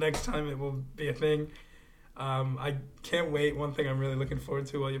because by the next time it will be a thing. I can't wait. One thing I'm really looking forward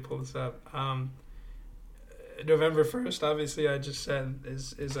to while you pull this up. November 1st, obviously, I just said,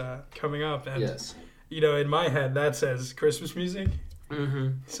 is coming up. And, yes. In my head, that says Christmas music.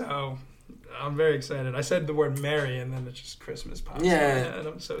 Mm-hmm. So I'm very excited. I said the word merry, and then it's just Christmas pops. Yeah. And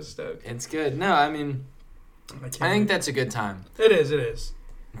I'm so stoked. It's good. No, I mean, I think that's a good time. It is.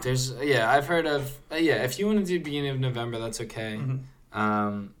 I've heard of, if you want to do beginning of November, that's okay.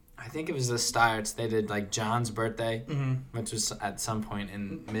 Mm-hmm. I think it was the Starts. They did, like, John's birthday, mm-hmm. which was at some point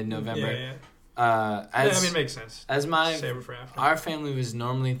in mid-November. Yeah. It makes sense. As save it for after. Our family was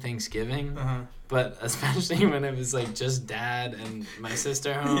normally Thanksgiving, but especially when it was like just Dad and my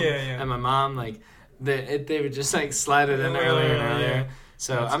sister home, and my mom, like they would just like slide it in earlier and earlier. Yeah.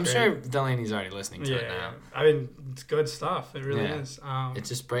 So that's I'm sure Delaney's already listening to it now. Yeah. I mean, it's good stuff. It really is. It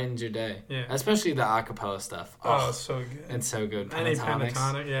just brightens your day. Yeah. Especially the acapella stuff. Oh, it's so good. It's so good. Any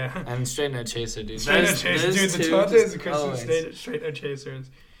pentatonic, yeah. And Straight No Chaser, dude. Straight No Chaser, dude. The 12 days of Christmas, Straight No Chaser is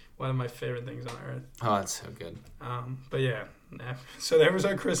one of my favorite things on earth. Oh, it's so good. But yeah, so that was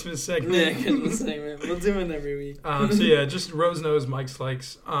our Christmas segment. Yeah, Christmas segment. We'll do it every week. So yeah, just Rose knows, Mike's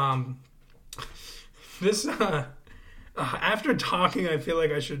likes. This after talking, I feel like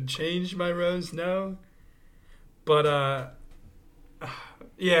I should change my Rose no, but I'm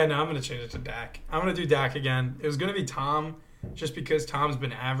gonna change it to Dak. I'm gonna do Dak again. It was gonna be Tom, just because Tom's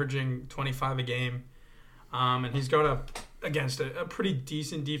been averaging 25 a game, and he's going up against a pretty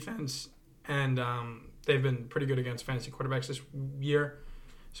decent defense, and they've been pretty good against fantasy quarterbacks this year.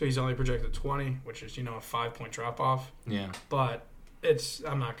 So he's only projected 20, which is, a 5-point drop-off. Yeah. But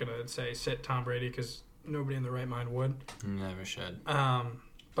I'm not going to say sit Tom Brady because nobody in the right mind would. Never should.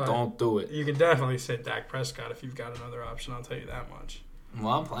 But don't do it. You can definitely sit Dak Prescott if you've got another option, I'll tell you that much.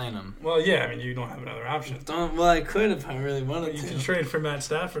 Well, I'm playing him. Well, yeah, I mean, you don't have another option. I could if I really wanted to. You can trade for Matt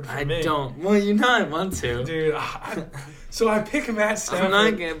Stafford for me. I don't. Well, I want to. Dude, so I pick Matt Stafford.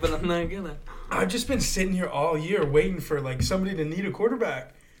 I'm not gonna. I've just been sitting here all year waiting for, somebody to need a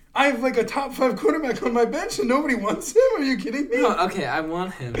quarterback. I have, a top 5 quarterback on my bench and nobody wants him. Are you kidding me? No, okay, I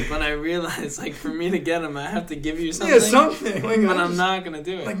want him, but I realize, for me to get him, I have to give you something. Yeah, something. But I'm not gonna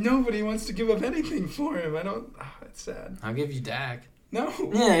do it. Nobody wants to give up anything for him. I don't. It's sad. I'll give you Dak. No.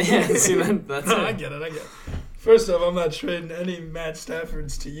 Yeah. See, that's no, I get it. First off, I'm not trading any Matt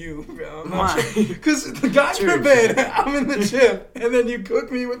Staffords to you. Why? Because the God forbid I'm in the chip, and then you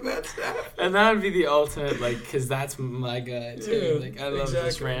cook me with Matt Stafford. And that would be the ultimate, because that's my guy, too. Yeah, I love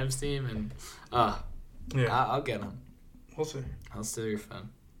this Rams team, and I'll get him. We'll see. I'll steal your phone.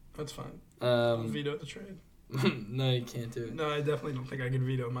 That's fine. I'll veto the trade. No, you can't do it. No, I definitely don't think I could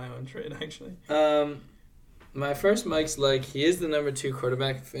veto my own trade, actually. My first Mike's like, he is the number 2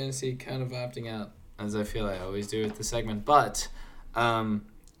 quarterback in fantasy, kind of opting out, as I feel I always do with the segment. But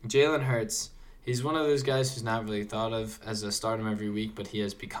Jalen Hurts, he's one of those guys who's not really thought of as a stardom every week, but he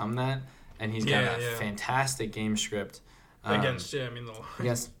has become that. And he's got a fantastic game script. Against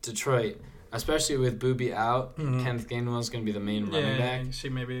Detroit. Especially with Boobie out, Kenneth Gainwell's going to be the main running back. You see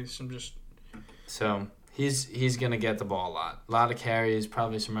maybe some just... So he's going to get the ball a lot. A lot of carries,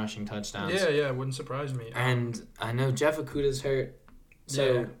 probably some rushing touchdowns. Yeah, it wouldn't surprise me. And I know Jeff Okuda's hurt.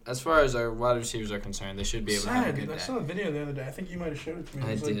 So as far as our wide receivers are concerned, they should be able to have a good day. I saw a video the other day. I think you might have showed it to me.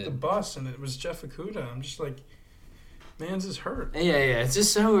 It was like the bus, and it was Jeff Okuda. I'm just like... Man's is hurt. Yeah. It's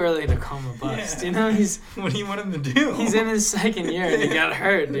just so early to call him a bust. You know, he's... What do you want him to do? He's in his second year and he got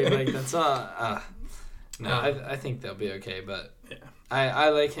hurt, dude. Like, that's all... I think they'll be okay, but... Yeah. I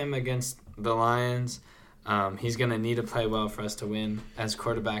like him against the Lions. He's going to need to play well for us to win, as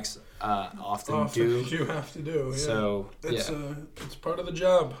quarterbacks often do. You have to do, yeah. So, it's part of the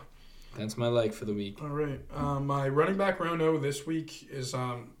job. That's my like for the week. All right. My running back Rono this week is...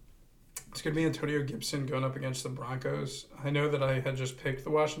 It's going to be Antonio Gibson going up against the Broncos. I know that I had just picked the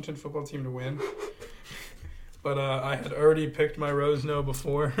Washington football team to win, but I had already picked my Rosno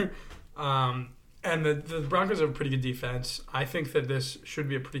before. And the Broncos have a pretty good defense. I think that this should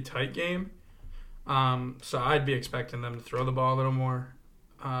be a pretty tight game. So I'd be expecting them to throw the ball a little more.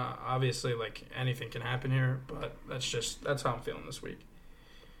 Obviously, like, anything can happen here, but that's how I'm feeling this week.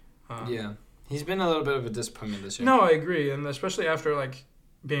 He's been a little bit of a disappointment this year. No, I agree, and especially after, like,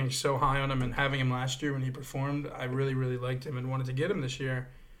 being so high on him and having him last year when he performed, I really, really liked him and wanted to get him this year.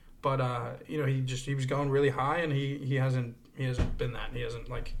 But he was going really high, and he hasn't been that. He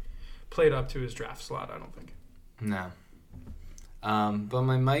hasn't like played up to his draft slot, I don't think. No. But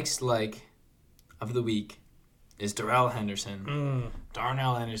my Mike's like of the week is Darrell Henderson.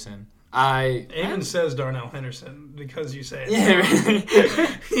 Darnell Henderson. Eamon says Darnell Henderson because you say it. Yeah, really.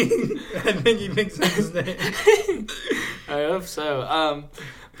 I think he thinks that's his name. I hope so.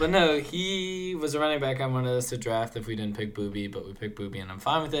 But no, he was a running back I wanted us to draft if we didn't pick Boobie, but we picked Boobie, and I'm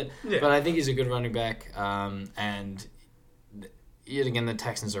fine with it. Yeah. But I think he's a good running back, and yet again, the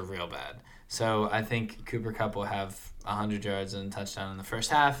Texans are real bad. So I think Cooper Kupp will have 100 yards and a touchdown in the first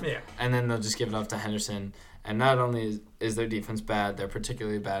half, and then they'll just give it off to Henderson. And not only is their defense bad, they're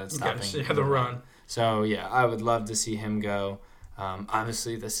particularly bad at stopping the run. So, I would love to see him go.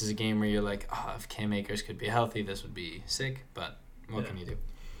 Obviously, this is a game where you're like, if Cam Akers could be healthy, this would be sick. But what can you do?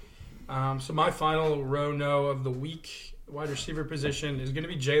 So my final row-no of the week, wide receiver position, is going to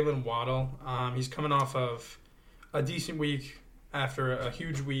be Jalen Waddle. He's coming off of a decent week after a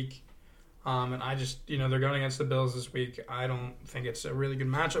huge week. And I just, they're going against the Bills this week. I don't think it's a really good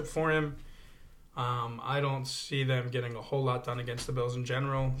matchup for him. I don't see them getting a whole lot done against the Bills in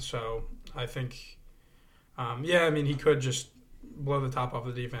general. So I think, he could just blow the top off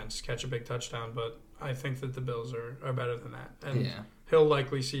the defense, catch a big touchdown. But I think that the Bills are better than that. And he'll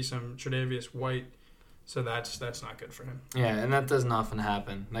likely see some Tre'Davious White. So that's not good for him. Yeah, and that doesn't often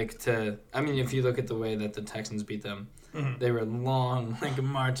happen. If you look at the way that the Texans beat them, they were long,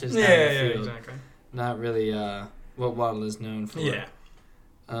 marches down the field. Yeah, exactly. Not really what Waddle is known for. Yeah.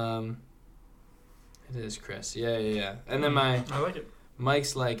 It is Chris. Yeah. And then I like it.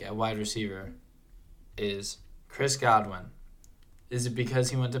 Mike's like a wide receiver is Chris Godwin. Is it because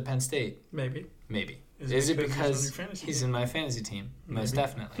he went to Penn State? Maybe. Is it because he's in my fantasy team? Maybe. Most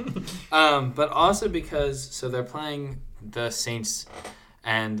definitely. But also because, they're playing the Saints,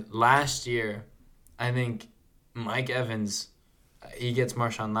 and last year, I think Mike Evans, he gets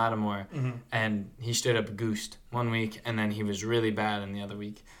Marshawn Lattimore, and he stood up goosed one week, and then he was really bad in the other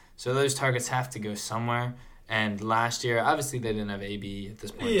week. So those targets have to go somewhere. And last year, obviously they didn't have AB at this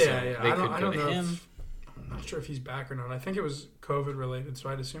point, they could go to him. I'm not sure if he's back or not. I think it was COVID related, so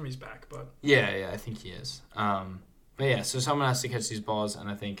I'd assume he's back. But yeah, I think he is. So someone has to catch these balls, and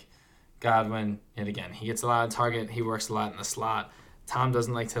I think Godwin, yet again, he gets a lot of target. He works a lot in the slot. Tom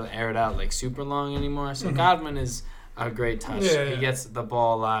doesn't like to air it out super long anymore. So Godwin is a great touch. He gets the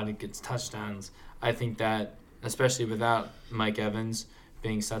ball a lot. He gets touchdowns. I think that, especially without Mike Evans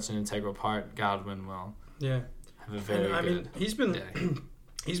being such an integral part, Godwin will have a very good day.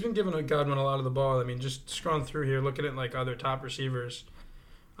 He's been giving Godwin a lot of the ball. Just scrolling through here, looking at other top receivers,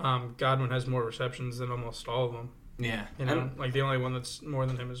 Godwin has more receptions than almost all of them. Yeah. The only one that's more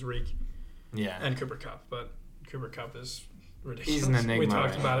than him is Reek. Yeah. And Cooper Kupp, but Cooper Kupp is ridiculous. He's an enigma. We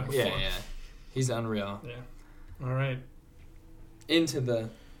talked about it before. Yeah. He's unreal. Yeah. All right. Into the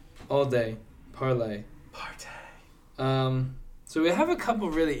all-day parlay. So we have a couple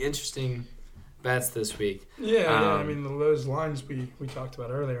really interesting bets this week. Yeah, I mean, those lines we talked about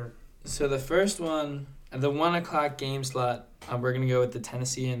earlier. So the first one, the 1 o'clock game slot, we're going to go with the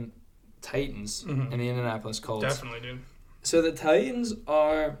Tennessee and Titans and the Indianapolis Colts. Definitely, dude. So the Titans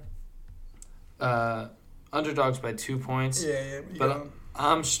are underdogs by 2 points. Yeah. But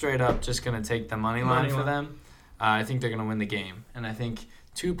I'm straight up just going to take the money line for them. I think they're going to win the game. And I think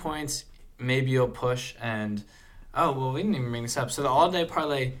 2 points, maybe you'll push. And, we didn't even bring this up. So the all-day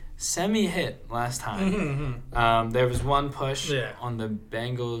parlay semi-hit last time. There was one push on the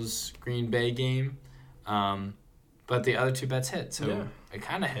Bengals-Green Bay game. But the other 2 bets hit. So it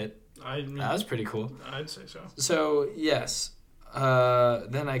kind of hit. That was pretty cool. I'd say so. So, yes.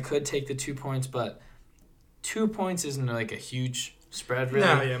 Then I could take the 2 points, but 2 points isn't like a huge spread, really.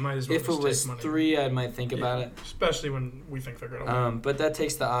 No, might as well. If it was 3, I might think about it. Especially when we think they're going to win. But that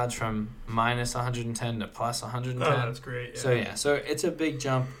takes the odds from minus 110 to plus 110. Oh, that's great. Yeah. So it's a big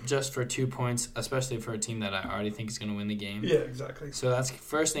jump just for 2 points, especially for a team that I already think is going to win the game. Yeah, exactly. So that's the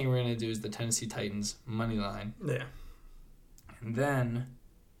first thing we're going to do is the Tennessee Titans money line. Yeah. And then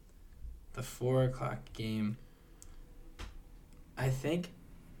the 4 o'clock game, I think.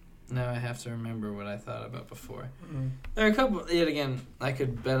 Now I have to remember what I thought about before. There are a couple. Yet again, I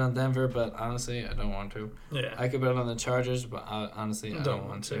could bet on Denver, but honestly, I don't want to. Yeah. I could bet on the Chargers, but honestly, I don't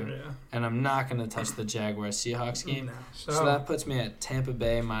want to. Yeah. And I'm not going to touch the Jaguars Seahawks game. No. So that puts me at Tampa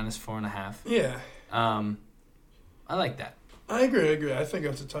Bay minus 4.5. Yeah. I like that. I agree. I think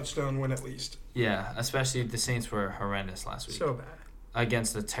that's a touchdown win at least. Yeah, especially the Saints were horrendous last week. So bad.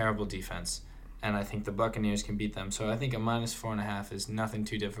 Against a terrible defense. And I think the Buccaneers can beat them. So I think a minus 4.5 is nothing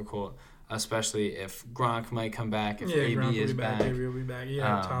too difficult, especially if Gronk might come back, if AB Gronk is back. AB will be back.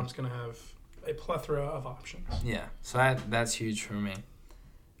 Yeah, Tom's going to have a plethora of options. Yeah, so that's huge for me.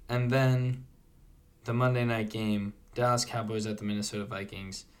 And then the Monday night game, Dallas Cowboys at the Minnesota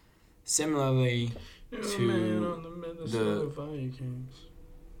Vikings. Similarly on the Minnesota Vikings.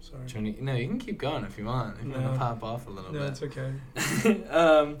 Sorry. No, you can keep going if you want. If you want to pop off a little bit. No, it's okay.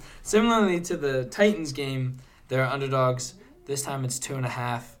 Similarly to the Titans game, they're underdogs. This time it's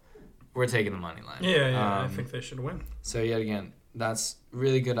 2.5. We're taking the money line. Yeah, I think they should win. So yet again, that's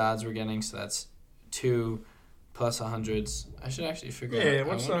really good odds we're getting. So that's 2 plus 100s. I should actually figure out. Yeah,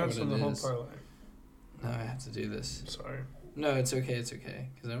 what's the odds on the whole parlay? No, I have to do this. Sorry. No, it's okay.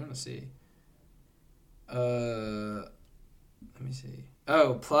 Because I want to see. Let me see.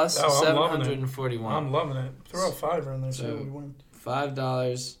 Oh, plus 741. I'm loving it. Throw a $5 in there so we win.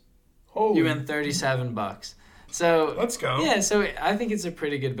 $5. Holy. You win $37. So let's go. Yeah, so I think it's a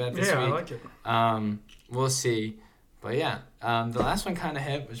pretty good bet this week. Yeah, I like it. We'll see. But yeah, the last one kind of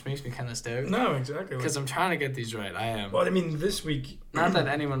hit, which makes me kind of stoked. No, exactly. Because I'm trying to get these right. I am. Well, I mean, this week. Not that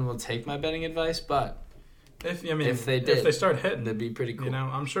anyone will take my betting advice, but if they start hitting, that'd be pretty cool. You know,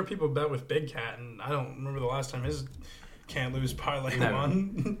 I'm sure people bet with Big Cat, and I don't remember the last time his can't lose parlay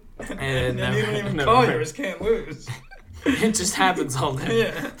won. and you don't even call yours can't lose. It just happens all day.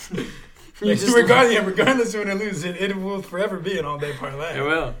 Yeah. Regardless of when it loses, it will forever be an all-day parlay. It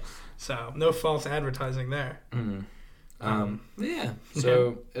will. So no false advertising there. Yeah.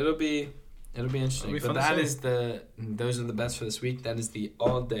 So it'll be interesting. But those are the bets for this week. That is the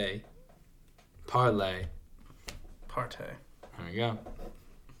all-day parlay. Partay. There we go.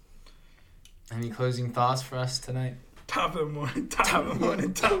 Any closing thoughts for us tonight? Top of the morning.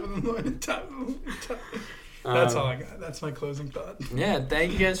 That's all I got. That's my closing thought. Yeah,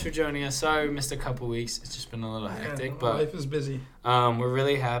 thank you guys for joining us. Sorry we missed a couple weeks. It's just been a little hectic, but life is busy. We're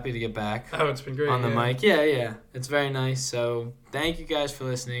really happy to get back. Oh, it's been great on the mic. Yeah, it's very nice. So thank you guys for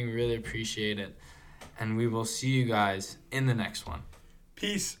listening. We really appreciate it, and we will see you guys in the next one.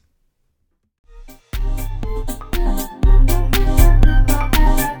 Peace.